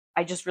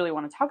I just really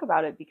want to talk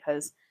about it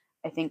because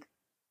I think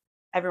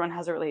everyone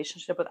has a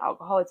relationship with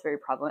alcohol. It's very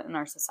prevalent in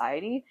our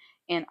society.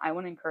 And I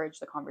want to encourage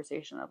the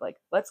conversation of like,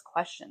 let's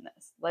question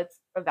this. Let's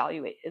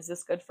evaluate. Is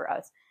this good for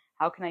us?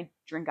 How can I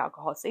drink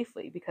alcohol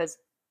safely? Because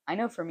I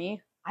know for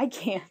me, I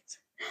can't.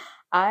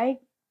 I,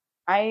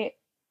 I,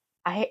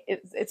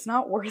 it's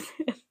not worth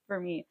it for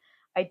me.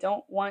 I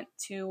don't want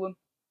to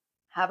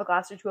have a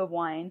glass or two of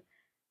wine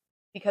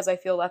because I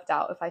feel left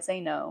out if I say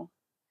no,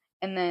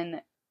 and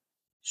then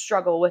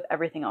struggle with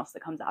everything else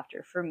that comes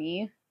after. For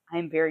me,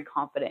 I'm very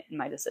confident in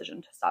my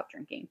decision to stop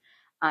drinking.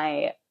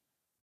 I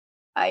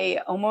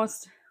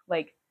almost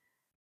like,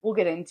 we'll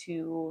get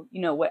into,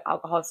 what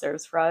alcohol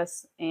serves for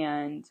us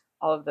and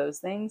all of those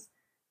things.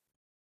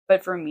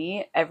 But for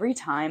me, every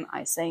time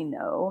I say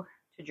no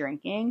to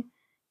drinking,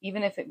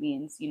 even if it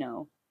means,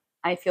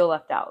 I feel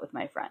left out with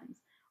my friends,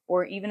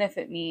 or even if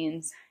it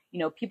means,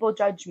 people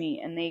judge me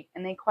and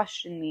they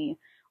question me,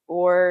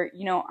 or,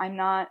 I'm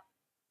not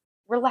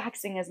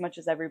relaxing as much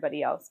as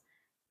everybody else.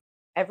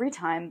 Every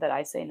time that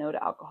I say no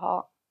to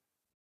alcohol,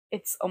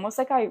 it's almost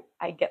like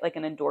I get like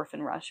an endorphin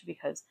rush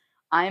because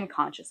I am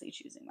consciously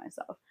choosing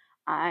myself.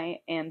 I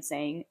am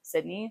saying,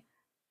 Sydney,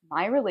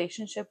 my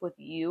relationship with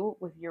you,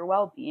 with your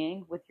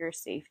well-being, with your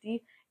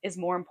safety is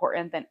more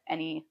important than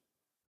any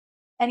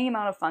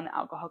amount of fun that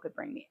alcohol could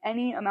bring me,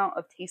 any amount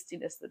of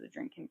tastiness that a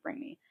drink can bring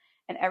me.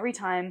 And every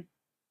time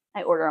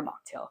I order a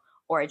mocktail,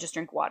 or I just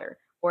drink water,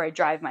 or I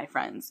drive my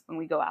friends when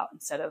we go out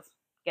instead of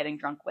getting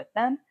drunk with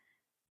them,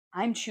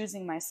 I'm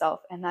choosing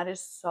myself, and that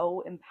is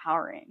so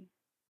empowering.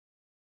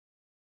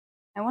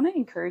 I want to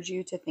encourage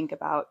you to think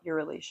about your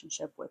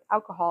relationship with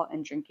alcohol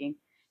and drinking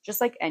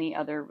just like any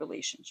other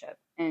relationship.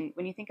 And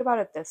when you think about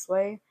it this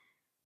way,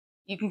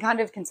 you can kind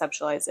of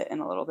conceptualize it in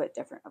a little bit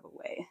different of a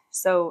way.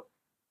 So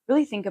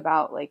really think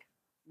about like,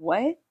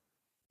 what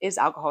is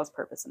alcohol's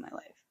purpose in my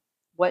life?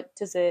 What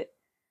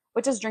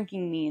does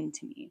drinking mean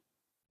to me?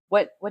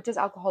 What does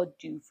alcohol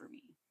do for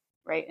me?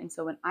 Right? And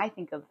so when I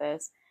think of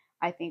this,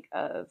 I think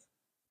of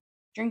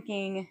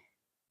drinking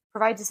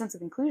provides a sense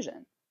of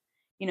inclusion.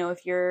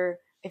 If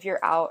you're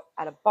out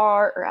at a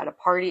bar or at a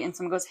party and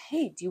someone goes,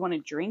 "Hey, do you want to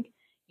drink?"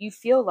 You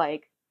feel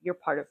like you're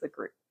part of the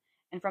group.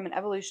 And from an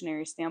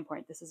evolutionary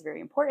standpoint, this is very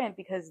important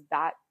because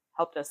that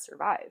helped us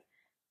survive.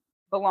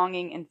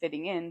 Belonging and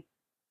fitting in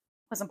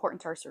was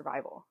important to our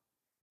survival,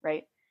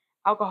 right?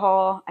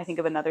 Alcohol, I think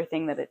of another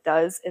thing that it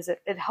does is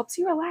it helps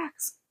you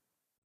relax.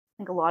 I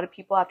think a lot of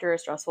people after a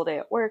stressful day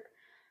at work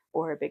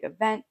or a big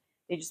event,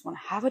 they just want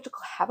to have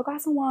a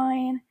glass of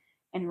wine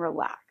and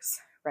relax,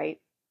 right?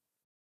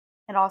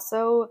 It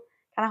also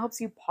kind of helps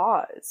you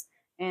pause,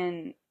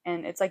 and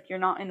it's like you're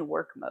not in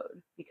work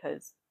mode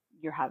because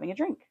you're having a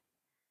drink.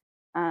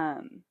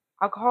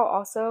 Alcohol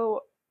also,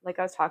 like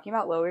I was talking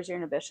about, lowers your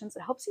inhibitions.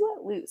 It helps you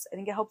let loose. I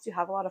think it helps you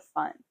have a lot of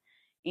fun,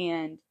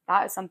 and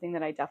that is something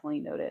that I definitely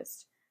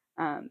noticed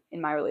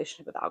in my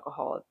relationship with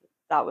alcohol.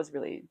 That was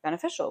really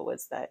beneficial.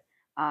 Was that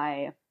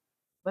I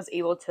was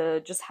able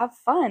to just have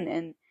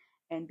fun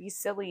and be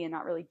silly and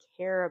not really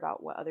care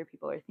about what other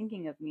people are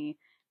thinking of me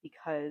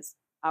because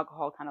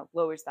alcohol kind of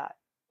lowers that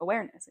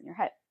awareness in your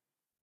head.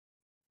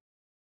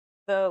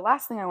 The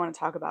last thing I want to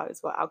talk about is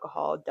what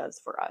alcohol does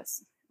for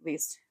us, at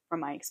least from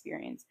my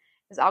experience,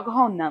 is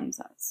alcohol numbs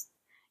us.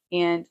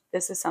 And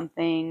this is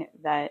something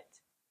that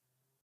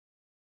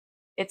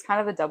it's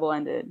kind of a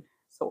double-ended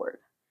sword.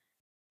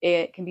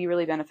 It can be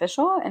really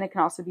beneficial and it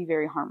can also be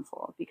very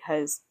harmful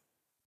because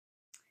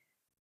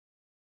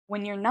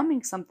when you're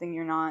numbing something,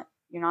 you're not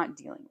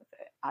dealing with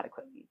it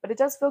adequately, but it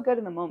does feel good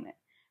in the moment,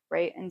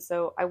 right? And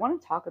so I want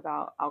to talk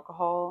about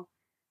alcohol,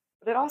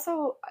 but it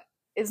also,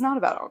 is not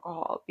about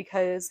alcohol,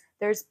 because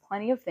there's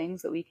plenty of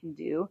things that we can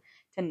do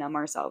to numb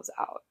ourselves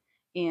out.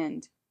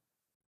 And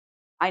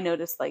I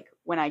noticed, like,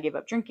 when I gave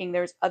up drinking,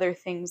 there's other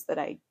things that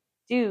I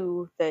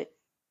do that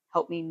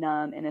help me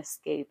numb and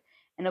escape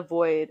and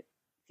avoid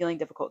feeling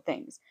difficult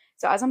things.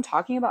 So as I'm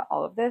talking about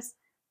all of this,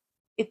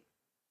 it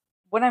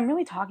what I'm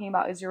really talking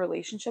about is your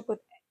relationship with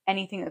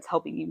anything that's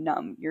helping you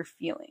numb your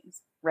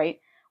feelings, right?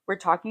 We're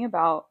talking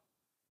about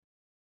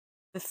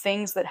the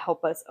things that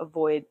help us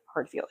avoid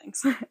hard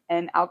feelings.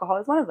 And alcohol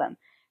is one of them,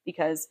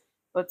 because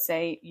let's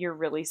say you're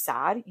really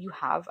sad, you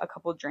have a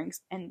couple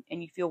drinks, and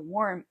you feel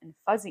warm and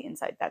fuzzy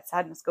inside. That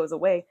sadness goes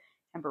away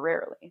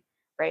temporarily,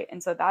 right?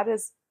 And so that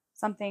is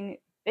something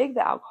big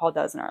that alcohol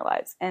does in our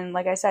lives. And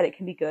like I said, it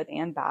can be good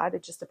and bad.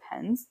 It just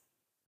depends.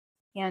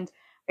 And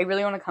I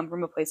really want to come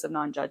from a place of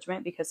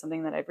non-judgment, because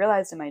something that I've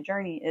realized in my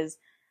journey is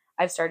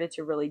I've started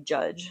to really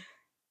judge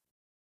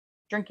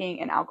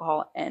drinking and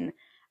alcohol, and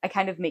I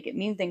kind of make it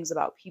mean things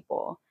about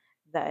people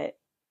that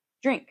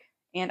drink.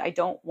 And I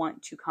don't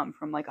want to come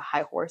from like a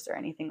high horse or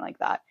anything like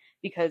that,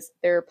 because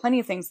there are plenty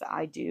of things that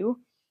I do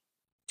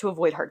to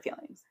avoid hard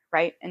feelings,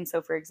 right? And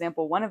so, for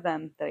example, one of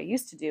them that I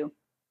used to do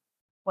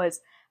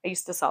was I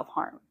used to self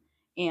harm.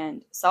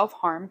 And self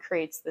harm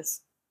creates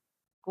this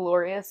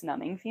glorious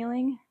numbing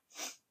feeling.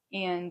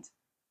 And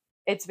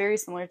it's very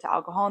similar to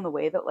alcohol in the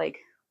way that, like,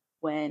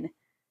 when,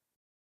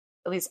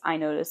 at least I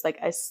noticed, like,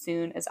 as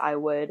soon as I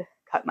would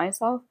cut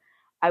myself,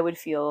 I would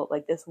feel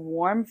like this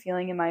warm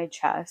feeling in my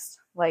chest.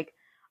 Like,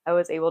 I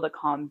was able to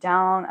calm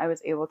down. I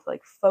was able to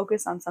like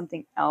focus on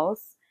something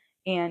else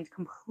and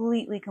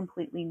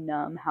completely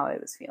numb how I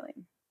was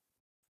feeling.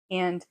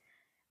 And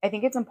I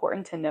think it's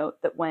important to note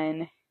that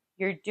when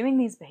you're doing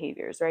these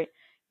behaviors, right?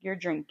 You're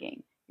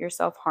drinking, you're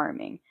self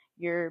harming,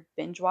 you're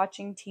binge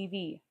watching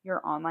TV,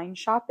 you're online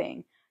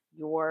shopping,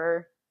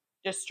 you're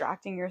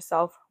distracting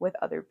yourself with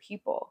other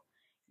people,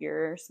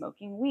 you're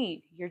smoking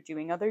weed, you're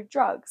doing other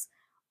drugs.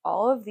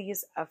 All of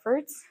these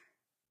efforts,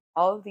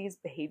 all of these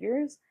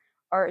behaviors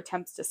are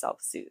attempts to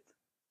self soothe.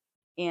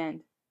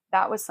 And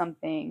that was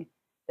something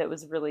that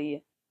was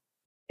really,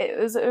 it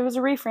was a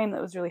reframe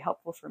that was really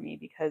helpful for me,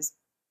 because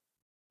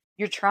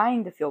you're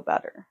trying to feel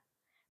better,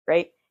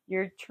 right?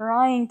 You're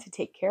trying to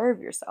take care of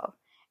yourself.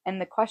 And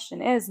the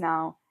question is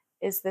now,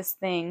 is this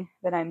thing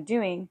that I'm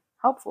doing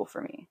helpful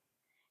for me?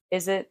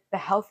 Is it the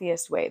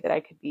healthiest way that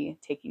I could be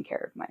taking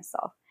care of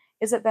myself?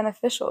 Is it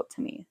beneficial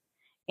to me?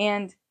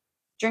 And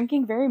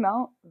drinking very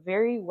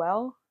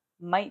well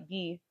might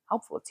be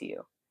helpful to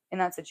you in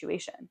that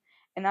situation.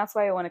 And that's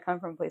why I want to come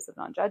from a place of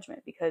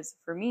non-judgment, because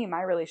for me,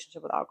 my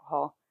relationship with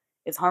alcohol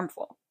is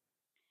harmful.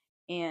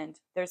 And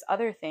there's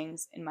other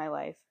things in my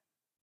life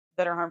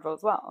that are harmful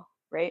as well,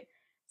 right?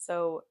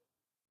 So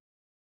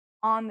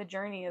on the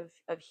journey of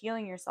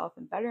healing yourself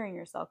and bettering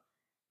yourself,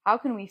 how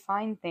can we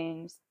find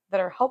things that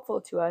are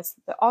helpful to us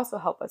that also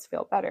help us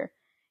feel better?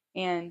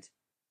 And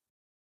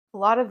a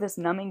lot of this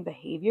numbing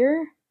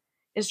behavior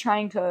is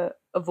trying to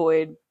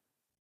avoid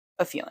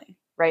a feeling,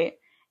 right?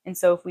 And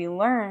so if we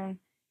learn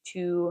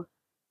to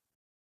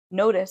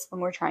notice when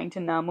we're trying to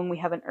numb, when we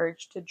have an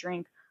urge to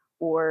drink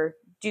or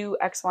do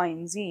X, Y,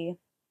 and Z,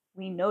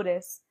 we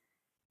notice,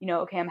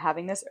 okay, I'm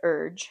having this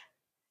urge,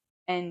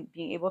 and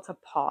being able to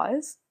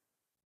pause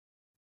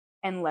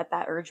and let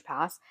that urge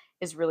pass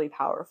is really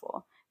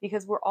powerful,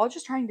 because we're all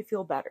just trying to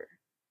feel better.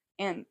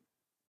 And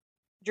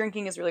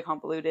drinking is really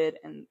convoluted.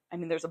 And I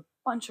mean, there's a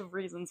bunch of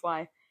reasons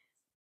why,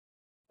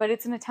 but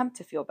it's an attempt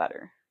to feel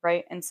better,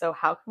 right? And so,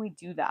 how can we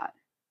do that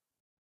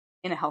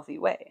in a healthy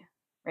way,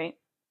 right?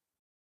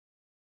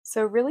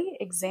 So, really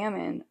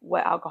examine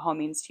what alcohol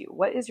means to you.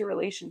 What is your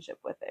relationship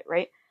with it,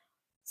 right?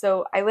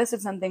 So, I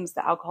listed some things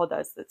that alcohol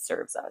does that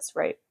serves us,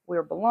 right?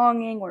 We're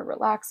belonging, we're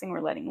relaxing,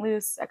 we're letting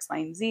loose, X, Y,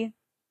 and Z.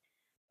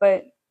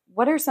 But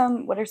what are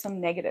some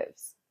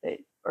negatives that,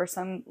 or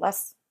some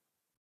less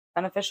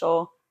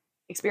beneficial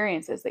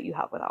experiences that you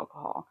have with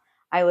alcohol?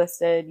 I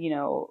listed,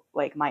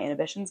 like, my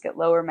inhibitions get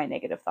lower, my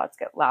negative thoughts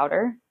get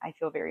louder, I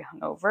feel very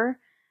hungover.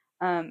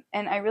 And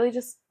I really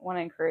just want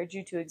to encourage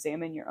you to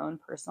examine your own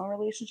personal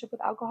relationship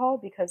with alcohol,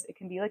 because it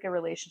can be like a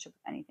relationship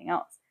with anything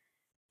else.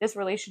 This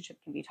relationship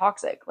can be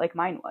toxic, like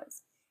mine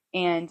was.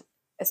 And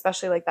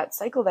especially like that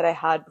cycle that I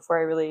had before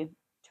I really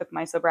took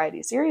my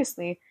sobriety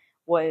seriously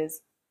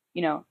was,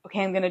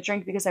 okay, I'm going to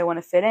drink because I want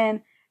to fit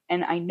in.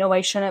 And I know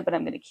I shouldn't, but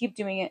I'm going to keep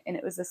doing it. And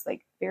it was this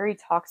like very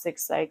toxic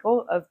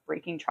cycle of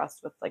breaking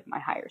trust with like my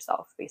higher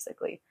self,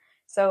 basically.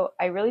 So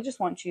I really just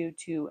want you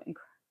to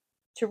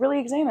really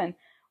examine,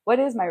 what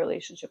is my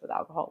relationship with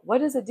alcohol? What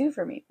does it do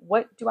for me?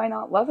 What do I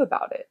not love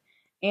about it?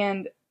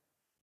 And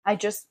I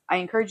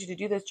encourage you to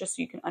do this just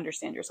so you can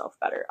understand yourself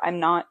better. I'm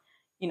not,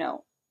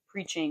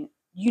 preaching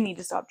you need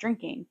to stop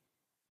drinking,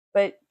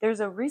 but there's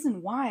a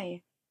reason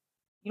why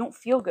you don't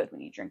feel good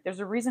when you drink. There's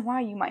a reason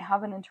why you might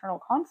have an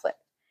internal conflict,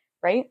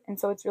 right? And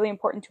so it's really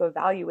important to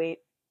evaluate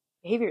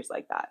behaviors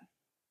like that.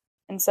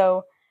 And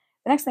so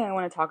the next thing I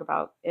want to talk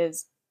about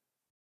is,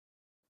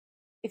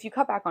 if you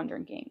cut back on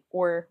drinking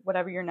or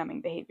whatever your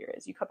numbing behavior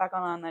is, you cut back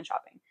on online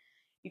shopping,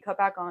 you cut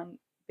back on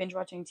binge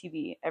watching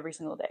TV every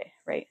single day,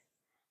 right?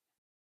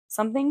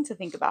 something to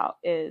think about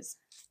is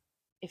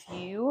if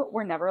you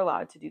were never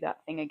allowed to do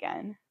that thing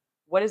again,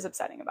 what is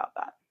upsetting about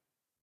that?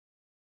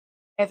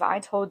 If I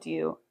told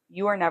you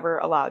you are never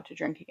allowed to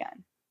drink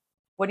again,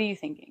 what are you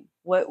thinking?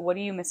 What are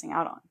you missing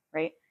out on,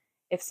 right?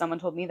 If someone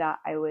told me that,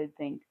 I would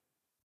think,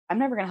 I'm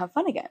never going to have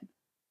fun again.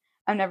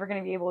 I'm never going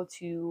to be able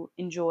to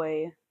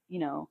enjoy,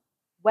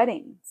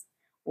 weddings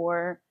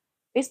or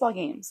baseball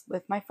games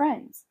with my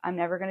friends. I'm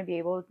never going to be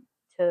able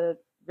to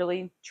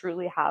really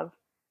truly have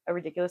a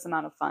ridiculous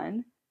amount of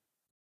fun.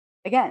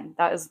 Again,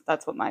 that's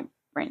what my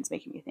brain's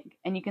making me think.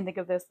 And you can think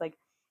of this like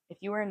if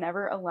you were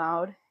never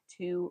allowed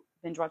to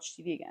binge watch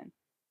TV again,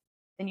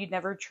 then you'd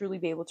never truly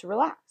be able to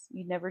relax.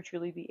 You'd never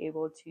truly be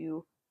able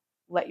to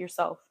let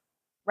yourself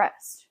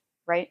rest,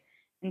 right?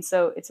 And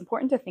so it's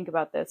important to think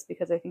about this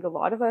because I think a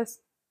lot of us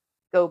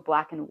go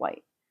black and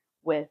white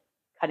with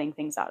cutting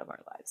things out of our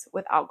lives,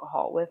 with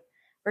alcohol, with,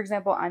 for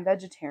example, I'm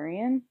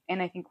vegetarian.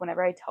 And I think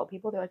whenever I tell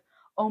people, they're like,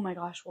 oh my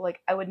gosh, well, like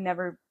I would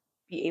never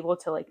be able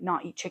to like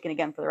not eat chicken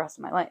again for the rest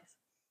of my life.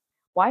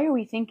 Why are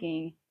we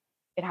thinking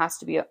it has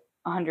to be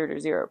 100 or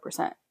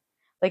 0%?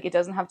 Like it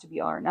doesn't have to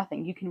be all or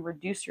nothing. You can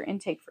reduce your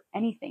intake for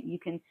anything. You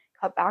can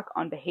cut back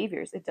on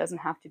behaviors. It doesn't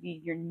have to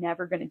be you're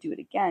never going to do it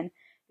again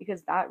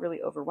because that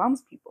really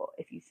overwhelms people.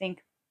 If you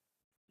think,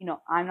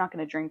 I'm not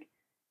going to drink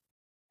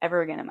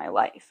ever again in my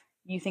life,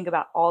 you think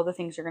about all the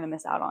things you're going to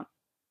miss out on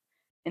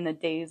in the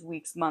days,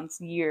 weeks,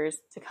 months, years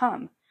to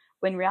come.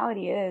 When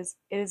reality is,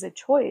 it is a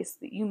choice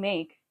that you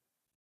make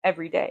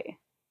every day,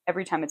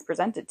 every time it's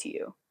presented to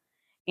you.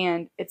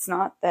 And it's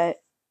not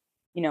that,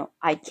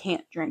 I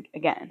can't drink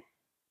again.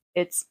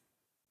 It's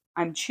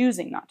I'm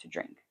choosing not to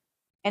drink.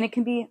 And it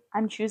can be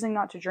I'm choosing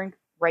not to drink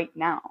right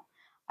now.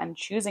 I'm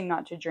choosing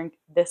not to drink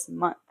this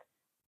month.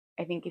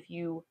 I think if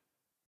you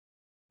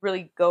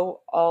really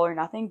go all or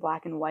nothing,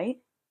 black and white,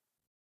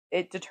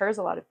 it deters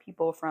a lot of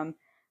people from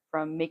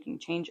making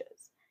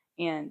changes.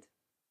 And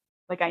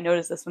like I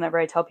notice this whenever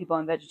I tell people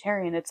I'm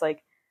vegetarian, it's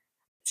like,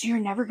 so you're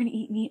never going to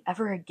eat meat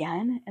ever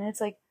again? And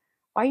it's like,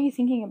 why are you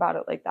thinking about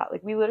it like that?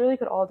 Like we literally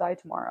could all die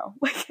tomorrow.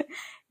 Like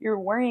you're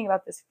worrying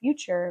about this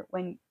future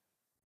when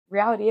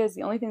reality is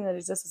the only thing that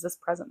exists is this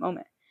present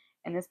moment.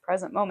 And this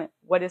present moment,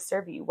 what is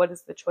serving you? What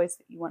is the choice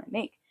that you want to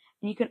make?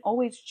 And you can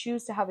always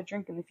choose to have a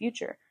drink in the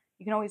future.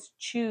 You can always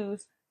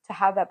choose to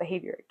have that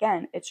behavior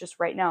again. It's just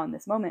right now in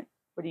this moment,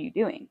 what are you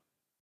doing?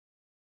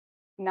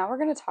 Now we're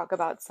going to talk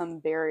about some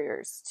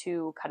barriers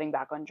to cutting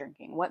back on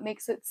drinking. What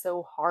makes it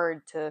so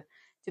hard to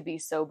be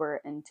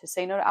sober and to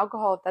say no to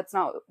alcohol if that's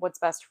not what's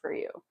best for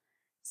you?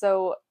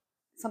 So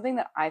something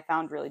that I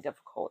found really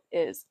difficult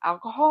is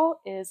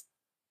alcohol is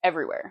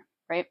everywhere,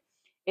 right?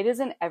 It is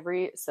in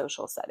every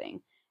social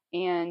setting.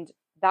 And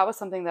that was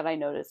something that I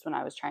noticed when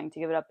I was trying to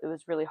give it up. It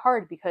was really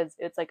hard because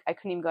it's like I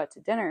couldn't even go out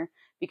to dinner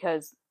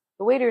because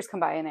the waiters come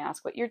by and they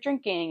ask what you're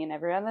drinking and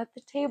everyone at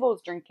the table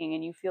is drinking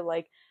and you feel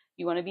like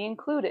you want to be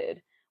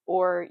included.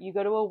 Or you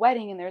go to a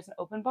wedding and there's an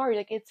open bar, you're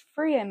like, it's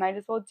free, I might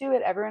as well do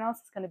it. Everyone else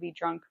is going to be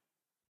drunk.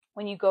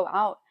 When you go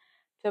out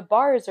to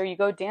bars or you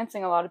go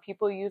dancing, a lot of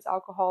people use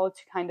alcohol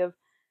to kind of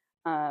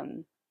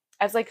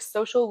as like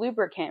social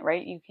lubricant,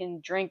 right? You can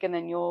drink and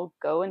then you'll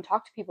go and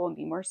talk to people and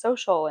be more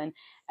social and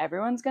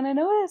everyone's going to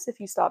notice if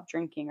you stop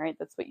drinking, right?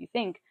 That's what you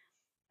think.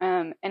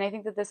 And I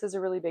think that this is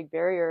a really big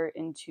barrier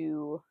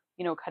into,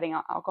 cutting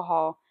out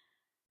alcohol.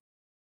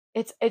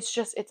 It's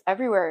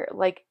everywhere.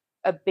 Like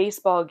a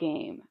baseball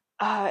game.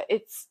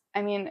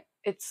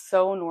 It's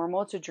so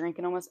normal to drink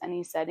in almost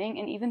any setting.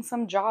 And even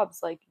some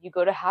jobs, like you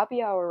go to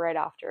happy hour right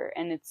after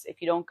and it's,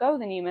 if you don't go,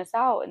 then you miss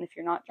out. And if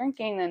you're not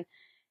drinking, then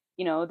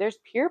there's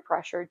peer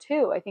pressure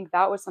too. I think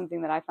that was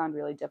something that I found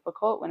really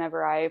difficult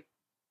whenever I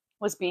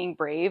was being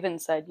brave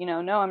and said, no,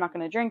 I'm not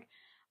going to drink.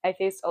 I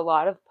faced a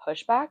lot of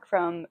pushback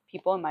from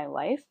people in my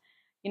life.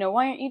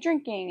 Why aren't you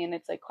drinking? And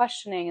it's like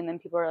questioning. And then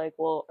people are like,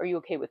 well, are you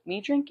okay with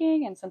me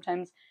drinking? And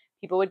sometimes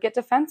people would get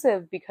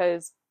defensive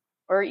because,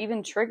 or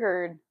even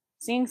triggered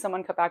seeing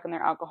someone cut back on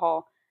their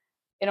alcohol.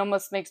 It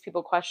almost makes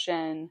people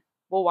question,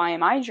 well, why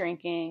am I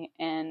drinking?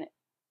 And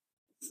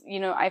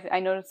I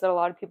noticed that a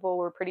lot of people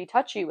were pretty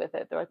touchy with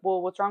it. They're like,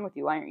 well, what's wrong with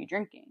you? Why aren't you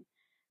drinking?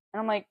 And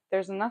I'm like,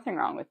 there's nothing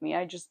wrong with me.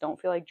 I just don't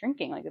feel like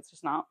drinking. Like, it's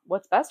just not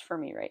what's best for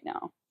me right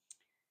now.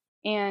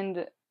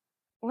 And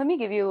let me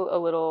give you a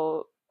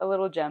little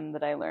gem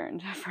that I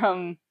learned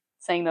from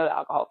saying no to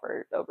alcohol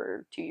for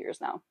over 2 years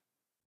now.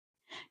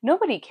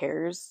 Nobody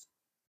cares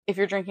if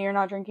you're drinking or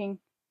not drinking.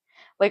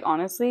 Like,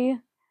 honestly,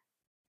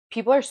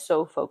 people are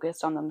so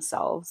focused on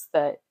themselves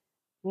that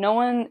no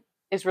one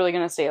is really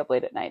going to stay up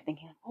late at night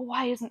thinking, oh,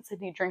 why isn't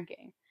Sydney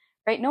drinking?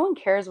 Right? No one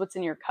cares what's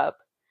in your cup.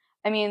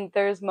 I mean,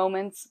 there's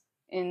moments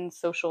in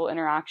social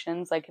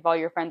interactions, like if all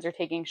your friends are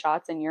taking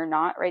shots and you're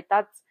not, right?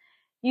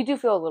 You do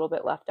feel a little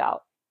bit left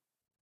out.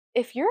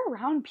 If you're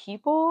around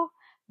people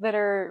that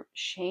are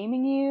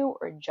shaming you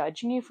or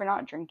judging you for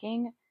not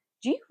drinking,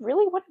 do you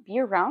really want to be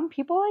around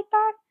people like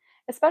that?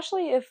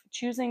 Especially if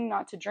choosing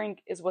not to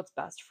drink is what's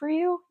best for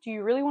you. Do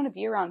you really want to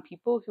be around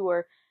people who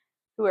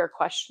are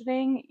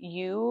questioning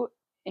you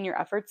in your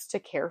efforts to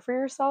care for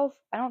yourself?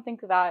 I don't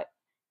think that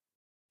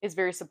is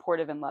very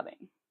supportive and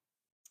loving.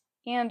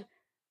 And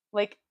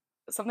like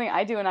something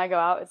I do when I go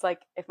out is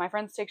like if my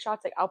friends take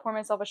shots, like I'll pour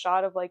myself a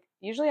shot of like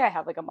usually I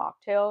have like a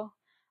mocktail,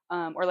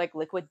 or like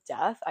Liquid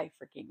Death. I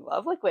freaking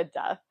love Liquid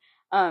Death.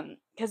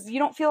 Because you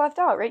don't feel left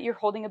out, right? You're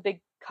holding a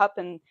big cup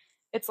and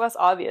it's less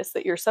obvious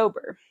that you're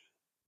sober.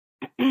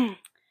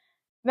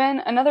 Then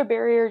another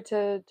barrier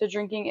to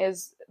drinking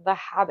is the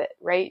habit,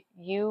 right?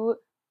 You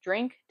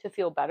drink to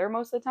feel better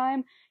most of the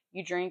time.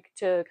 You drink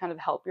to kind of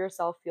help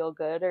yourself feel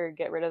good or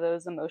get rid of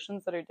those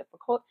emotions that are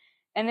difficult.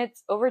 And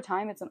it's over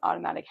time, it's an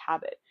automatic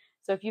habit.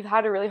 So if you've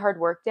had a really hard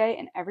work day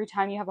and every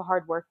time you have a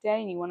hard work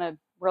day and you want to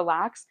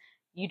relax,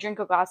 you drink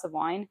a glass of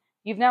wine,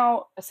 you've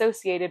now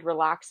associated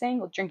relaxing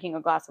with drinking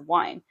a glass of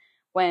wine.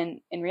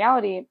 When in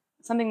reality,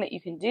 something that you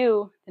can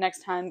do the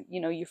next time,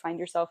 you find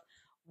yourself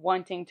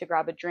wanting to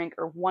grab a drink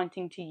or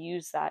wanting to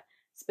use that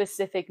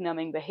specific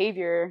numbing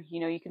behavior,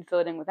 you can fill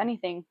it in with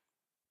anything.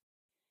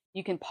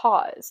 You can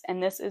pause.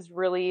 And this is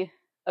really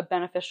a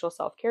beneficial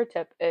self-care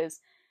tip is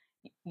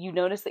you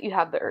notice that you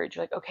have the urge.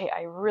 You're like, okay,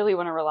 I really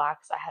want to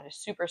relax. I had a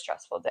super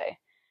stressful day.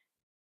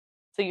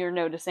 So you're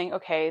noticing,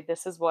 okay,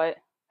 this is what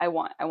I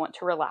want. I want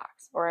to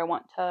relax or I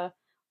want to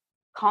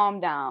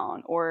calm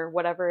down or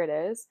whatever it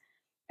is.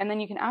 And then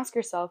you can ask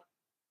yourself,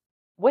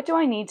 what do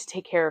I need to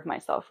take care of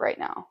myself right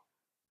now?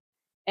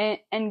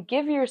 And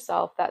give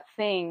yourself that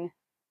thing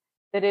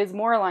that is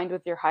more aligned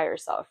with your higher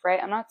self,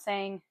 right? I'm not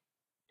saying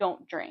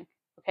don't drink,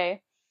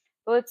 okay?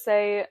 But let's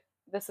say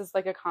this is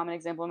like a common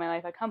example in my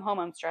life. I come home,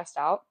 I'm stressed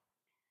out.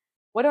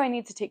 What do I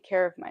need to take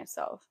care of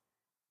myself?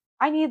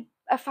 I need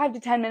a 5 to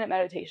 10 minute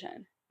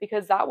meditation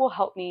because that will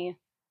help me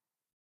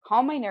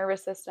calm my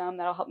nervous system.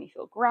 That'll help me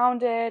feel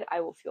grounded. I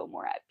will feel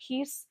more at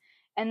peace.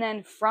 And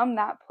then from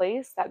that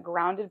place, that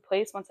grounded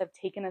place, once I've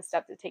taken a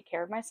step to take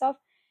care of myself,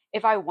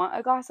 if I want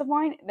a glass of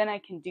wine, then I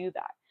can do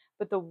that.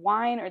 But the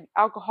wine or the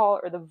alcohol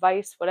or the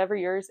vice, whatever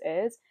yours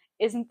is,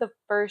 isn't the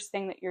first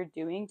thing that you're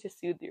doing to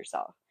soothe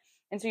yourself.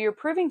 And so you're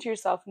proving to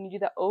yourself when you do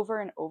that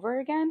over and over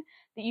again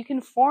that you can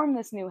form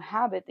this new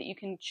habit, that you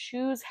can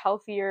choose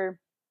healthier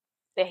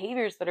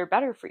behaviors that are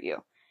better for you.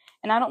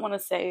 And I don't want to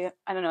say,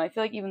 I don't know, I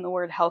feel like even the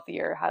word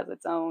healthier has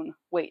its own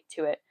weight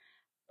to it.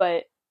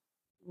 But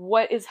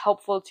what is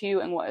helpful to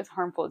you and what is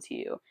harmful to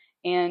you?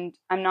 And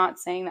I'm not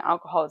saying that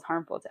alcohol is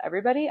harmful to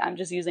everybody. I'm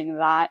just using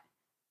that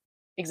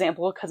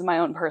example because of my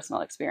own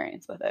personal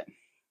experience with it.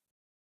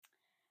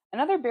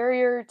 Another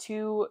barrier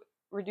to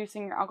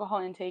reducing your alcohol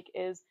intake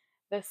is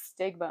the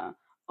stigma.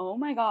 Oh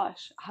my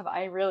gosh, have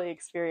I really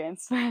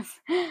experienced this?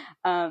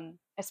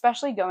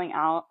 Especially going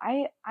out.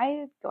 I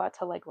go out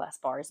to like less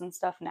bars and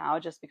stuff now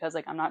just because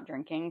like I'm not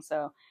drinking.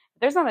 So if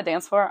there's not a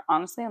dance floor,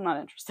 honestly, I'm not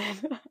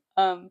interested.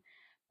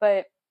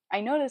 But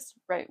I noticed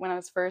right when I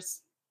was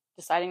first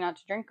deciding not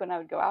to drink, when I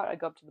would go out, I'd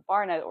go up to the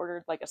bar and I'd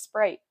order like a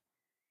Sprite.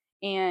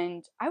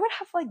 And I would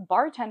have like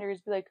bartenders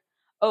be like,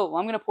 oh, well,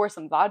 I'm going to pour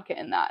some vodka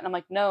in that. And I'm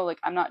like, no, like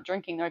I'm not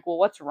drinking. They're like, well,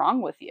 what's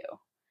wrong with you?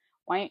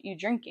 Why aren't you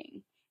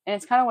drinking? And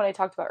it's kind of what I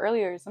talked about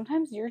earlier.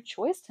 Sometimes your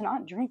choice to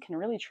not drink can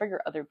really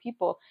trigger other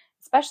people,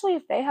 especially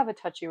if they have a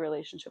touchy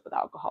relationship with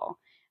alcohol.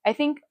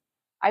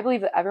 I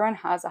believe that everyone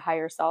has a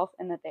higher self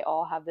and that they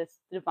all have this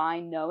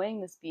divine knowing,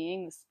 this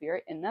being, this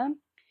spirit in them.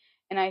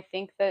 And I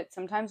think that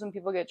sometimes when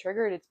people get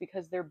triggered, it's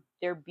because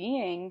their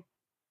being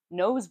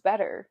knows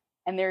better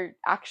and their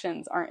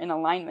actions aren't in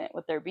alignment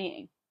with their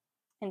being.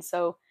 And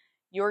so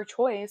your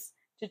choice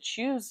to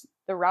choose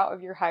the route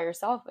of your higher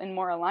self in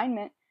more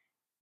alignment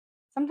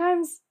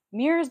sometimes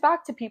mirrors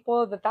back to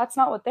people that that's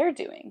not what they're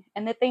doing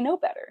and that they know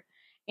better.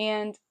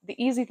 And the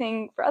easy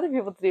thing for other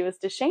people to do is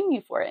to shame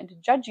you for it and to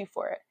judge you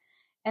for it.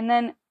 And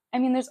then, I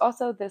mean, there's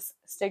also this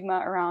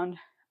stigma around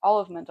all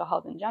of mental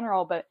health in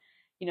general, but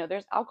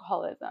there's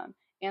alcoholism.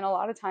 And a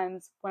lot of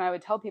times when I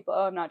would tell people,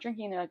 oh, I'm not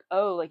drinking, they're like,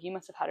 oh, like you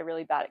must have had a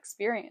really bad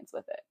experience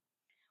with it,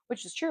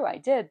 which is true. I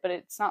did, but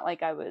it's not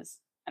like I was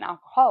an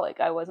alcoholic.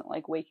 I wasn't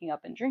like waking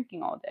up and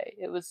drinking all day.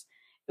 It was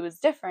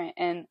different.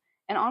 And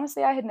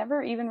honestly, I had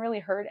never even really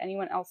heard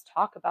anyone else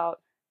talk about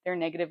their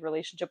negative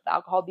relationship with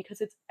alcohol because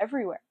it's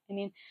everywhere. I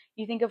mean,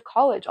 you think of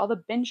college, all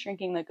the binge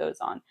drinking that goes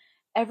on.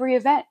 Every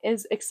event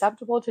is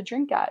acceptable to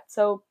drink at.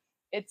 So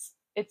it's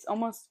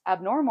almost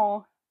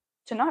abnormal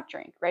to not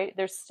drink, right?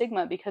 There's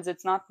stigma because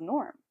it's not the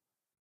norm.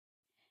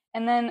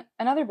 And then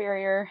another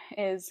barrier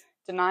is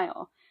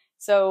denial.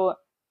 So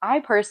I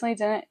personally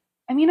didn't,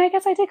 I mean, I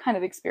guess I did kind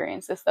of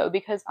experience this though,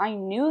 because I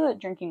knew that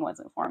drinking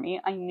wasn't for me.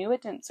 I knew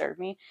it didn't serve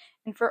me.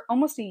 And for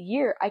almost a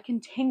year, I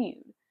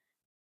continued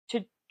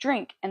to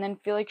drink and then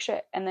feel like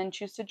shit and then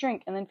choose to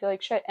drink and then feel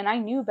like shit. And I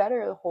knew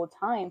better the whole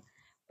time,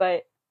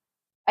 but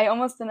I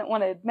almost didn't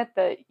want to admit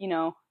that,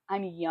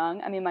 I'm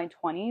young, I'm in my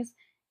 20s,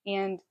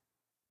 and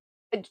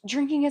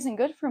drinking isn't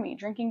good for me.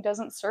 Drinking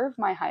doesn't serve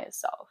my highest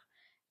self.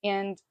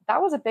 And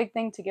that was a big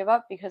thing to give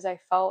up because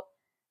I felt,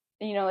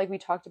 like we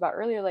talked about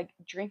earlier, like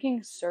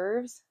drinking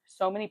serves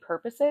so many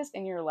purposes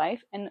in your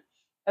life. And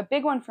a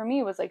big one for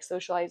me was like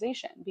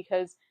socialization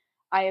because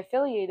I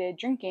affiliated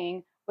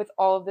drinking with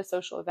all of the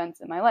social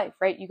events in my life,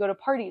 right? You go to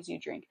parties, you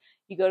drink.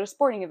 You go to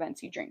sporting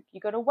events, you drink. You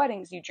go to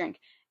weddings, you drink.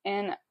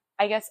 And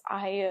I guess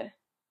I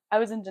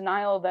was in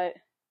denial that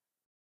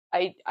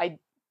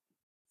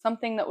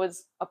something that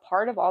was a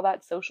part of all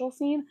that social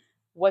scene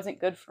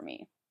wasn't good for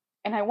me.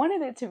 And I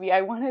wanted it to be,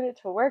 I wanted it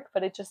to work,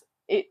 but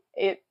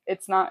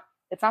it's not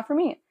for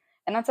me.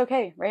 And that's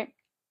okay, right?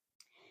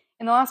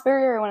 And the last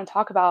barrier I want to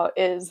talk about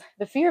is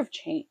the fear of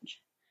change,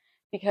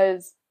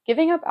 because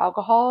giving up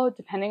alcohol,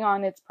 depending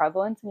on its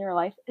prevalence in your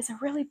life, is a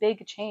really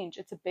big change.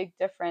 It's a big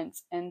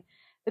difference. And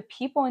the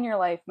people in your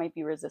life might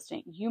be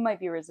resistant. You might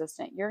be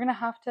resistant. You're going to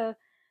have to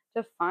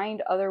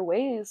find other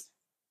ways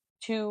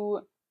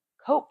to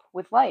cope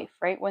with life,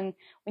 right? When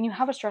you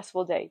have a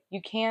stressful day,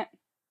 you can't,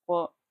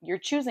 well, you're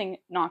choosing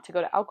not to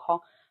go to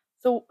alcohol.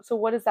 So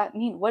what does that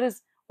mean? What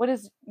is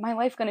my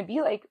life going to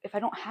be like if I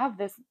don't have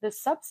this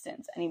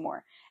substance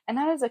anymore? And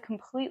that is a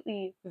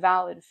completely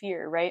valid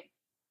fear, right?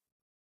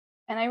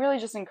 And I really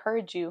just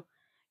encourage you,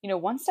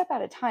 one step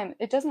at a time.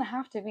 It doesn't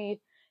have to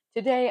be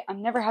today,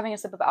 I'm never having a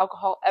sip of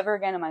alcohol ever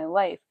again in my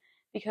life.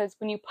 Because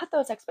when you put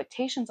those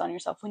expectations on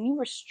yourself, when you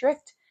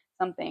restrict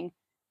something,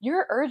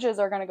 your urges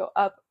are going to go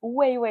up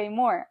way, way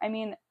more. I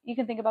mean, you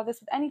can think about this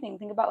with anything.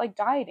 Think about like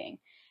dieting.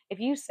 If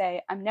you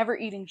say, I'm never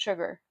eating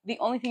sugar, the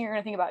only thing you're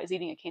going to think about is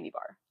eating a candy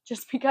bar,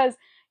 just because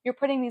you're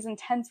putting these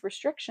intense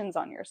restrictions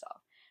on yourself.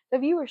 So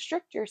if you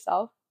restrict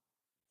yourself,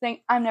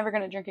 saying, I'm never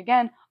going to drink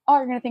again, all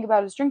you're going to think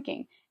about is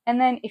drinking. And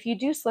then if you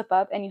do slip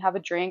up and you have a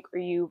drink or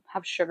you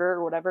have sugar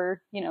or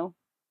whatever,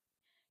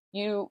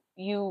 you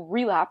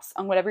relapse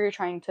on whatever you're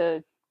trying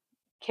to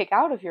kick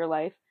out of your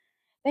life,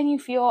 then you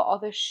feel all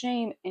this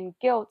shame and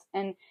guilt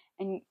and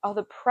all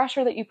the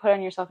pressure that you put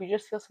on yourself. You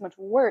just feel so much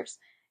worse.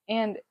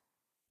 And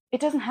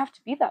it doesn't have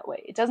to be that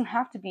way. It doesn't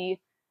have to be,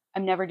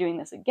 I'm never doing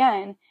this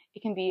again.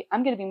 It can be,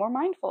 I'm going to be more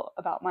mindful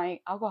about my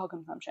alcohol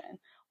consumption,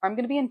 or I'm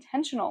going to be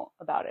intentional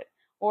about it,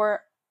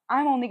 or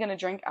I'm only going to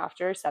drink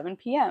after 7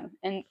 p.m.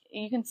 And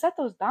you can set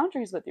those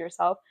boundaries with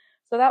yourself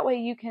so that way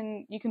you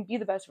can be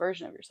the best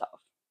version of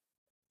yourself.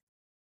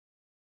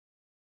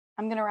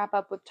 I'm going to wrap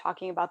up with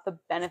talking about the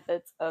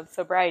benefits of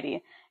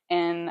sobriety.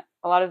 And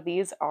a lot of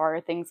these are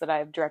things that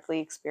I've directly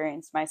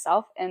experienced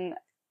myself. And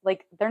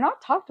like, they're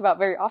not talked about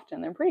very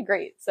often. They're pretty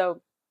great.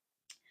 So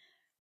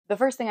the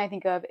first thing I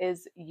think of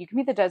is you can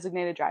be the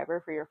designated driver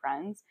for your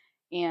friends.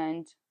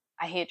 And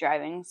I hate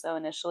driving. So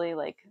initially,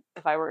 like,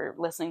 if I were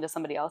listening to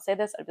somebody else say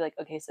this, I'd be like,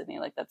 okay, Sydney,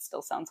 like, that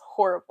still sounds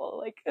horrible.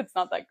 Like, it's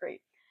not that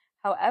great.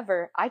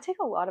 However, I take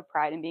a lot of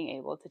pride in being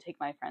able to take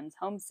my friends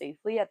home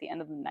safely at the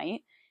end of the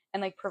night and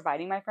like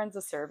providing my friends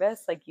a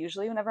service. Like,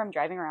 usually whenever I'm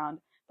driving around,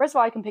 first of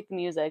all, I can pick the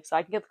music so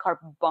I can get the car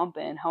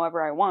bumping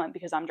however I want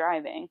because I'm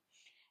driving.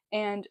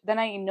 And then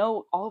I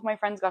know all of my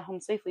friends got home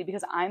safely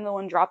because I'm the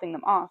one dropping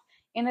them off.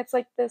 And it's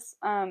like this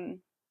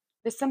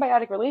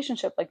symbiotic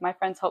relationship. Like, my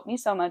friends help me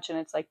so much, and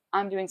it's like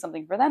I'm doing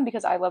something for them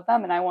because I love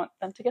them and I want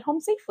them to get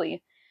home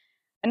safely.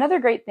 Another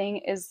great thing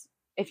is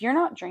if you're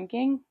not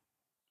drinking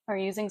or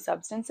using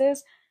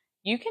substances,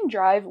 you can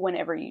drive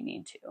whenever you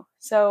need to.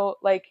 So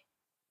like,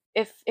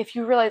 if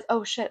you realize,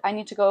 oh shit, I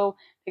need to go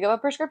pick up a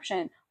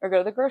prescription or go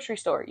to the grocery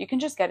store, you can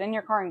just get in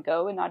your car and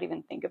go and not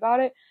even think about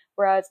it.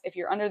 Whereas if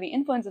you're under the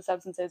influence of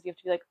substances, you have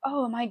to be like,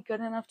 oh, am I good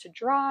enough to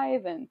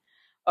drive? And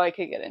oh, I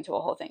could get into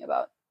a whole thing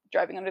about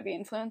driving under the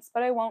influence,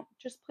 but I won't.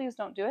 Just please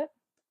don't do it.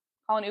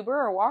 Call an Uber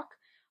or walk.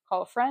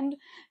 Call a friend.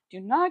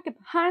 Do not get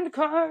behind the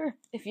car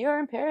if you're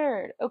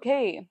impaired.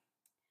 Okay.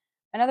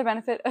 Another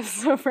benefit of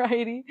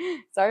sobriety.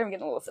 Sorry, I'm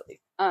getting a little silly.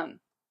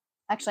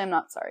 Actually, I'm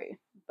not sorry,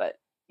 but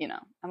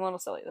I'm a little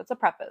silly. That's a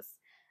preface.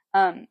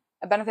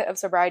 A benefit of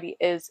sobriety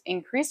is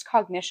increased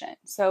cognition.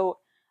 So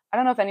I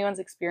don't know if anyone's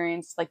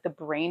experienced like the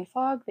brain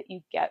fog that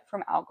you get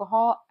from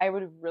alcohol. I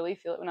would really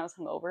feel it when I was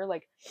hungover.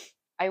 Like,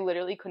 I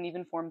literally couldn't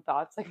even form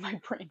thoughts. Like, my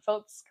brain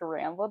felt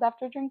scrambled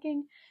after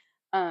drinking.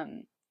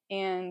 And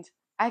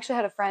I actually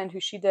had a friend who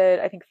she did,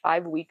 I think,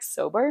 5 weeks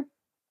sober.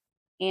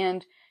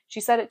 And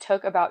she said it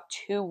took about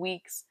 2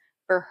 weeks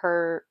for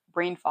her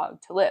brain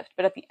fog to lift.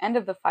 But at the end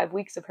of the 5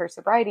 weeks of her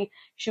sobriety,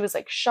 she was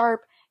like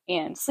sharp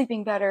and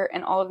sleeping better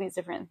and all of these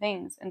different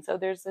things. And so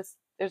there's this,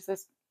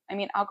 I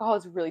mean, alcohol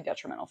is really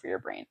detrimental for your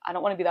brain. I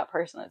don't want to be that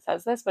person that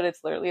says this, but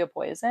it's literally a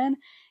poison.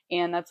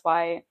 And that's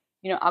why,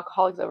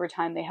 alcoholics over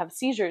time, they have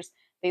seizures.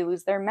 They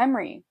lose their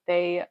memory.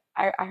 I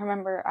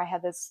remember I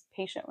had this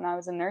patient when I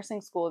was in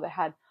nursing school that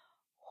had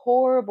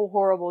horrible,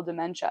 horrible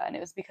dementia. And it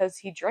was because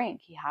he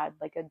drank. He had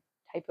like a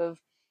type of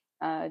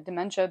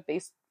dementia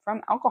based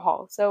from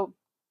alcohol. So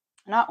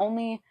not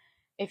only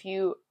if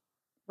you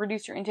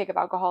reduce your intake of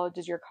alcohol,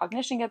 does your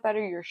cognition get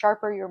better, you're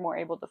sharper, you're more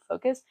able to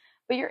focus,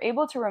 but you're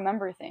able to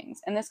remember things.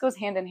 And this goes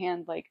hand in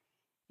hand, like,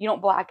 you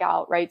don't black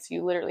out, right? So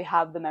you literally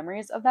have the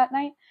memories of that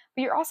night,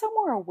 but you're also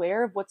more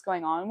aware of what's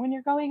going on when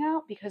you're going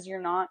out because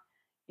you're not,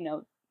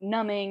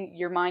 numbing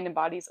your mind and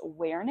body's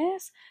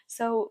awareness.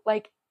 So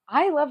like,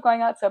 I love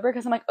going out sober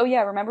because I'm like, oh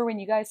yeah, remember when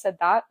you guys said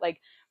that? Like,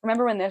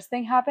 remember when this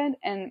thing happened?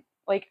 And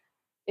like,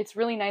 it's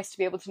really nice to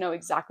be able to know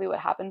exactly what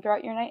happened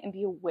throughout your night and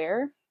be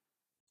aware.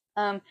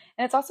 And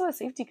it's also a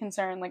safety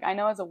concern. Like, I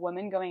know as a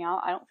woman going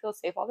out, I don't feel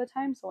safe all the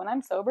time. So when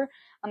I'm sober,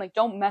 I'm like,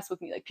 don't mess with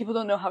me. Like, people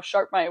don't know how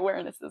sharp my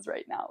awareness is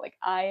right now. Like,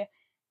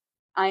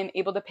 I'm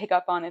able to pick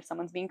up on if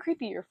someone's being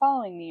creepy or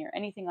following me or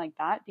anything like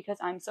that because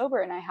I'm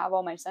sober and I have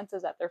all my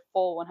senses at their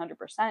full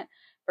 100%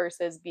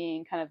 versus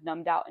being kind of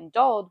numbed out and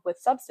dulled with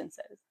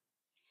substances.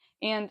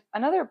 And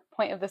another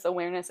point of this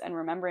awareness and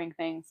remembering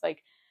things,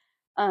 like,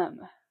 um,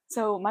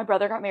 so my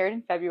brother got married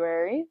in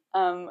February.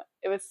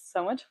 It was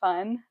so much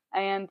fun,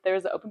 and there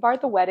was an open bar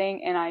at the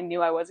wedding, and I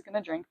knew I wasn't going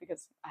to drink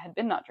because I had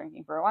been not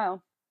drinking for a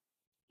while.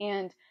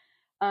 And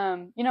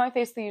I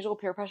faced the usual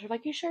peer pressure,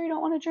 like, you sure you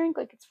don't want to drink?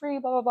 Like, it's free,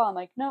 blah, blah, blah. I'm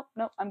like, nope,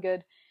 nope, I'm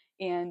good.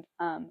 And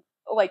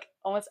like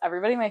almost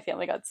everybody in my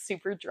family got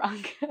super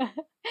drunk.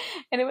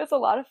 And it was a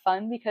lot of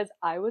fun because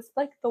I was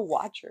like the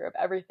watcher of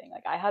everything.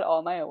 Like I had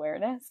all my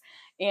awareness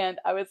and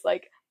I was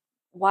like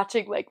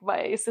watching like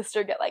my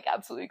sister get like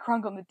absolutely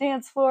crunk on the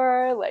dance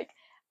floor. Like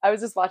I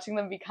was just watching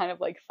them be kind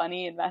of like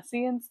funny and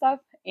messy and stuff.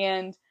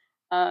 And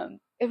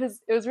it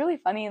was really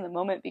funny in the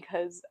moment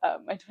because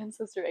my twin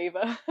sister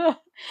Ava,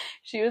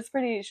 she was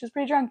pretty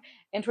drunk,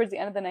 and towards the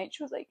end of the night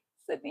she was like,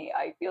 Sydney,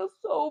 I feel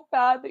so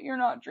bad that you're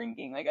not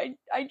drinking. Like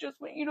I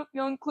just want you to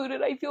feel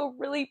included. I feel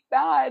really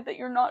bad that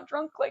you're not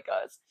drunk like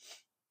us.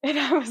 And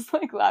I was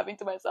like laughing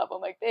to myself.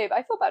 I'm like, babe,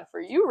 I feel bad for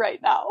you right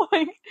now.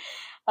 Like,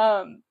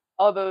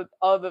 all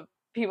the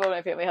people in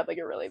my family had like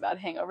a really bad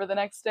hangover the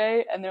next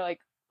day, and they're like,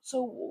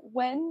 so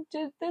when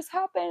did this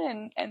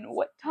happen and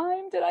what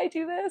time did I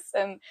do this?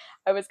 And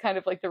I was kind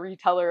of like the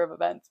reteller of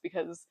events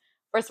because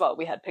first of all,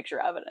 we had picture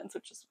evidence,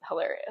 which is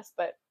hilarious,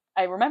 but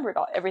I remembered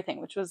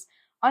everything, which was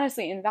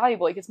honestly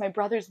invaluable. Like it's my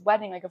brother's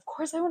wedding. Like, of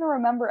course I want to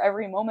remember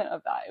every moment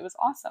of that. It was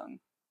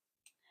awesome.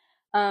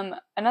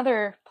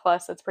 Another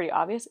plus that's pretty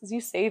obvious is you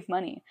save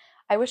money.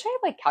 I wish I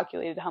had like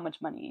calculated how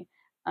much money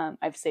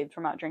I've saved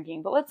from not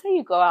drinking, but let's say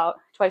you go out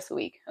twice a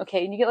week,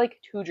 okay, and you get like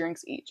 2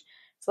 drinks each.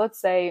 So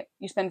let's say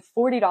you spend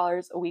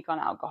 $40 a week on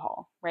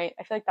alcohol, right?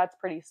 I feel like that's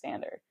pretty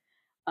standard.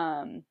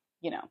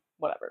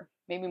 Whatever,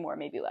 maybe more,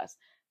 maybe less,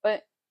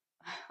 but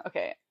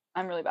okay,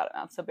 I'm really bad at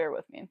math, so bear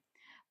with me.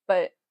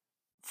 But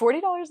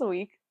 $40 a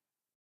week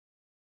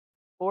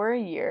for a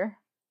year,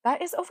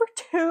 that is over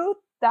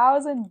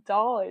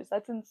 $2,000.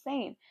 That's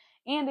insane.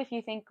 And if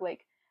you think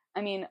like,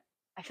 I mean,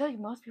 I feel like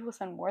most people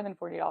spend more than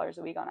 $40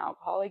 a week on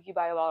alcohol. Like you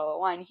buy a bottle of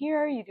wine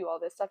here, you do all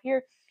this stuff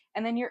here,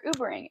 and then you're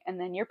Ubering, and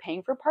then you're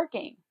paying for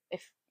parking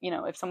if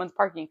someone's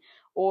parking,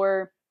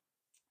 or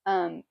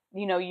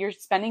you're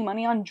spending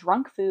money on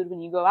drunk food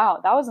when you go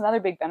out. That was another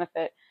big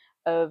benefit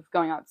of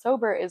going out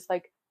sober is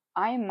like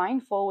I am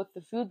mindful with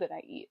the food that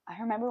I eat. I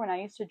remember when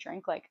I used to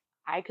drink, like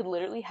I could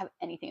literally have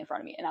anything in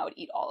front of me and I would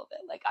eat all of it.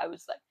 Like I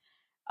was like,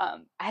 I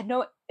had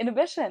no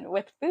inhibition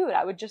with food.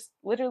 I would just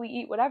literally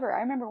eat whatever.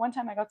 I remember one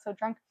time I got so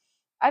drunk.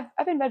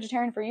 I've been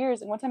vegetarian for years,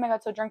 and one time I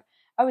got so drunk,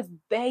 I was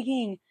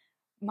begging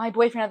my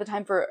boyfriend at the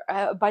time for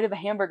a bite of a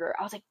hamburger.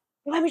 I was like,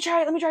 let me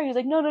try it, let me try it. He was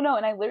like, no, no, no.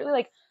 And I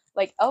literally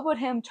like elbowed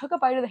him, took a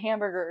bite of the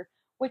hamburger,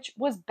 which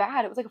was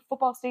bad. It was like a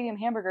football stadium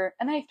hamburger,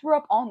 and then I threw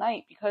up all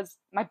night because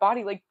my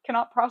body like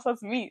cannot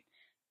process meat.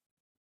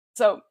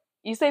 So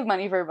you save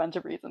money for a bunch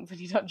of reasons when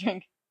you don't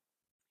drink.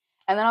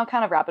 And then I'll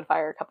kind of rapid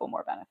fire a couple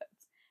more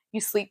benefits.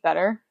 You sleep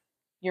better,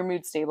 your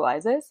mood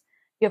stabilizes,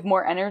 you have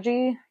more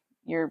energy,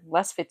 you're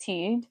less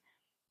fatigued,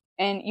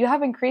 and you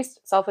have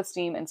increased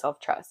self-esteem and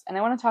self-trust. And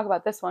I want to talk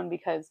about this one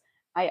because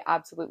I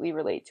absolutely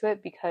relate to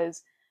it,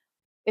 because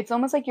it's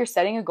almost like you're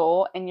setting a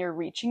goal and you're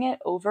reaching it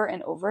over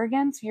and over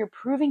again. So you're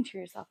proving to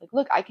yourself, like,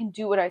 look, I can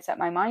do what I set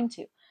my mind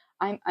to.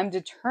 I'm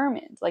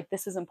determined. Like,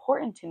 this is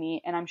important to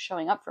me and I'm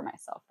showing up for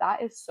myself.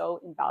 That is so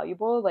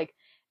invaluable. Like,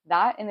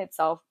 that in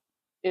itself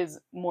is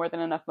more than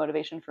enough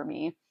motivation for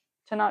me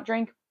to not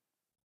drink,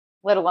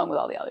 let alone with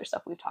all the other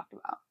stuff we've talked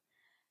about.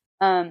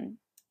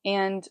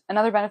 And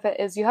another benefit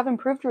is you have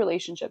improved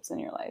relationships in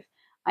your life.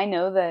 I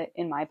know that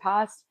in my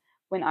past,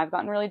 when I've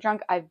gotten really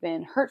drunk, I've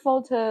been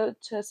hurtful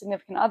to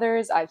significant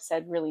others. I've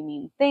said really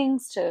mean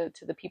things to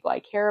the people I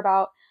care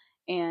about.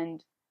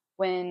 And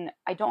when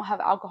I don't have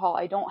alcohol,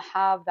 I don't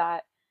have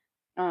that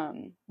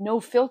no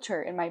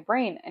filter in my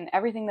brain. And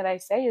everything that I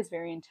say is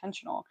very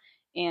intentional.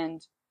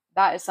 And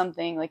that is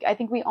something, like, I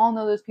think we all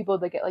know those people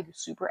that get like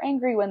super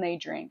angry when they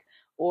drink,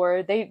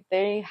 or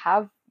they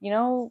have,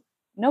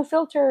 no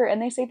filter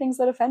and they say things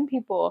that offend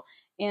people.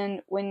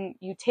 And when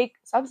you take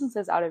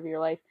substances out of your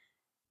life,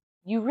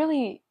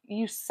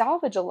 you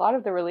salvage a lot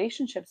of the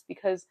relationships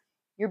because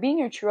you're being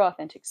your true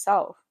authentic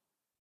self.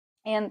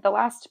 And the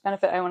last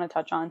benefit I want to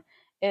touch on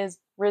is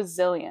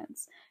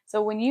resilience.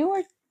 So when you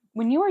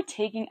are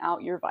taking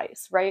out your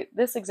vice, right?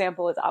 This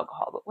example is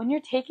alcohol, but when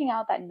you're taking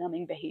out that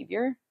numbing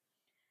behavior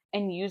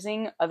and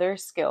using other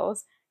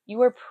skills,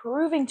 you are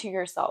proving to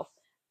yourself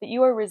that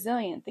you are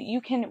resilient, that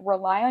you can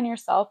rely on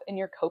yourself and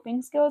your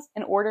coping skills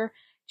in order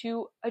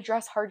to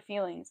address hard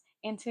feelings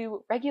and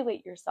to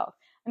regulate yourself.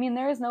 I mean,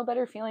 there is no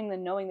better feeling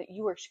than knowing that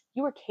you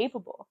are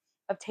capable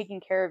of taking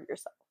care of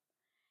yourself.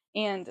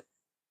 And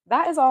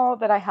that is all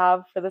that I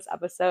have for this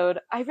episode.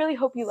 I really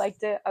hope you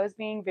liked it. I was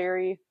being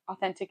very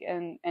authentic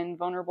and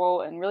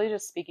vulnerable and really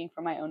just speaking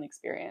from my own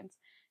experience.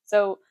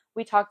 So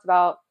we talked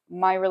about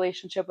my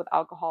relationship with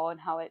alcohol and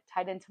how it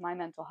tied into my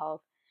mental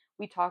health.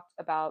 We talked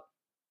about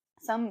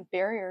some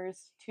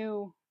barriers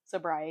to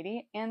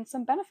sobriety and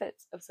some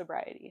benefits of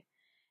sobriety.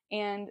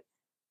 And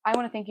I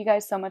want to thank you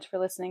guys so much for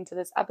listening to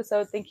this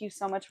episode. Thank you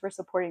so much for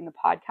supporting the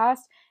podcast.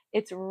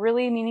 It's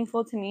really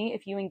meaningful to me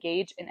if you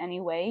engage in any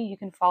way. You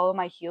can follow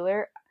my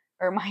healer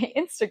or my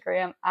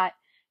Instagram at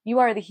You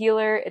Are the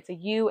Healer. It's a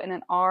U and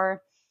an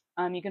R.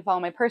 You can follow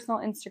my personal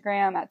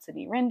Instagram at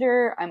Sydney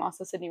Rinder. I'm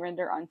also Sydney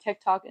Rinder on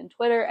TikTok and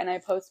Twitter, and I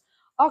post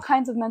all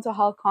kinds of mental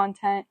health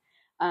content.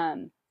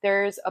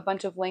 There's a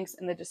bunch of links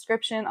in the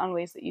description on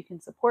ways that you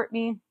can support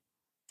me.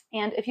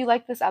 And if you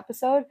like this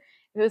episode,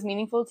 if it was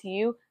meaningful to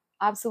you,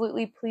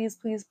 absolutely please,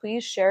 please,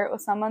 please share it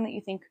with someone that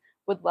you think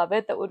would love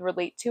it, that would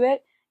relate to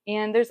it.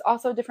 And there's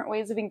also different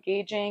ways of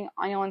engaging.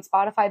 I know on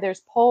Spotify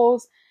there's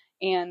polls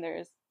and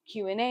there's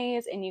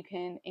Q&As, and you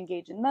can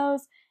engage in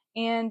those.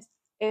 And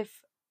if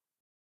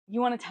you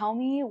want to tell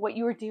me what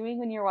you were doing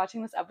when you were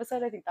watching this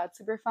episode, I think that's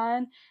super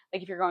fun.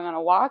 Like if you're going on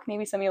a walk,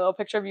 maybe send me a little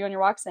picture of you on your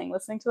walk saying,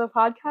 listening to the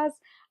podcast.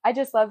 I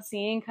just love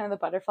seeing kind of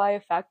the butterfly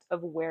effect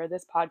of where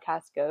this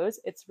podcast goes.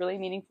 It's really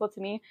meaningful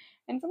to me.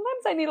 And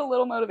sometimes I need a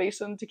little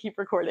motivation to keep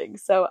recording.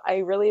 So I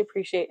really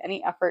appreciate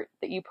any effort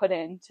that you put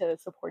into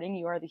supporting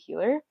You Are the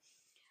Healer.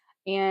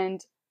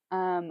 And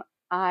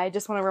I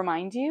just want to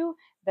remind you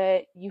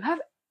that you have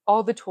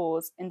all the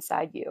tools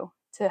inside you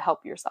to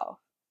help yourself.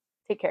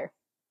 Take care.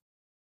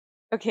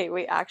 Okay,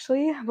 wait,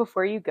 actually,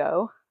 before you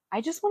go,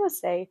 I just want to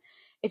say,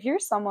 if you're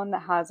someone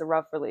that has a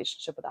rough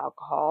relationship with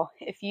alcohol,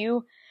 if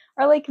you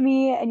are like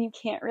me and you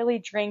can't really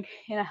drink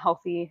in a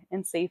healthy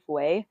and safe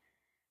way,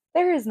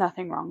 there is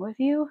nothing wrong with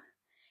you.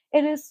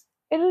 It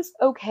is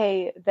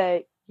okay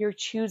that you're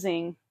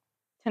choosing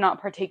to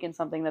not partake in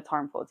something that's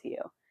harmful to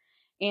you.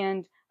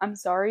 And I'm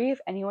sorry if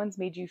anyone's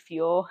made you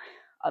feel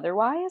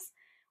otherwise,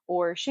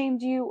 or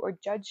shamed you, or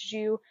judged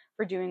you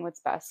for doing what's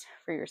best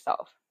for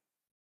yourself.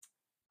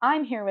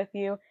 I'm here with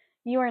you.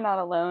 You are not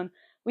alone.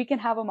 We can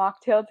have a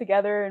mocktail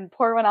together and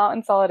pour one out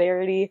in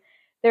solidarity.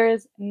 There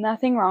is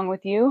nothing wrong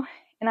with you,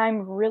 and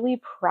I'm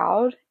really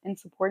proud and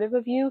supportive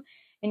of you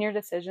in your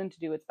decision to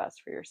do what's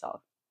best for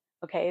yourself.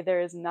 Okay,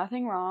 there is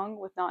nothing wrong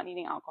with not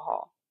needing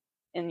alcohol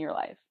in your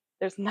life.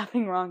 There's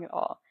nothing wrong at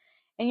all.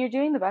 And you're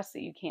doing the best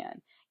that you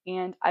can.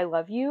 And I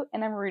love you,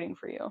 and I'm rooting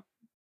for you.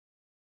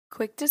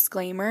 Quick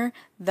disclaimer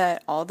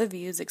that all the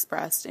views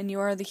expressed in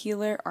You Are the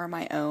Healer are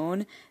my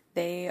own.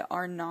 They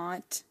are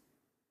not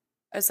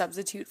a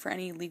substitute for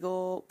any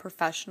legal,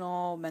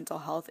 professional, mental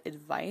health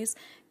advice.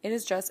 It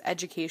is just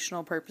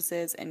educational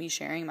purposes and me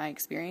sharing my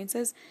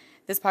experiences.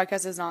 This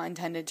podcast is not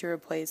intended to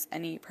replace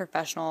any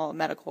professional,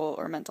 medical,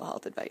 or mental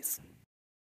health advice.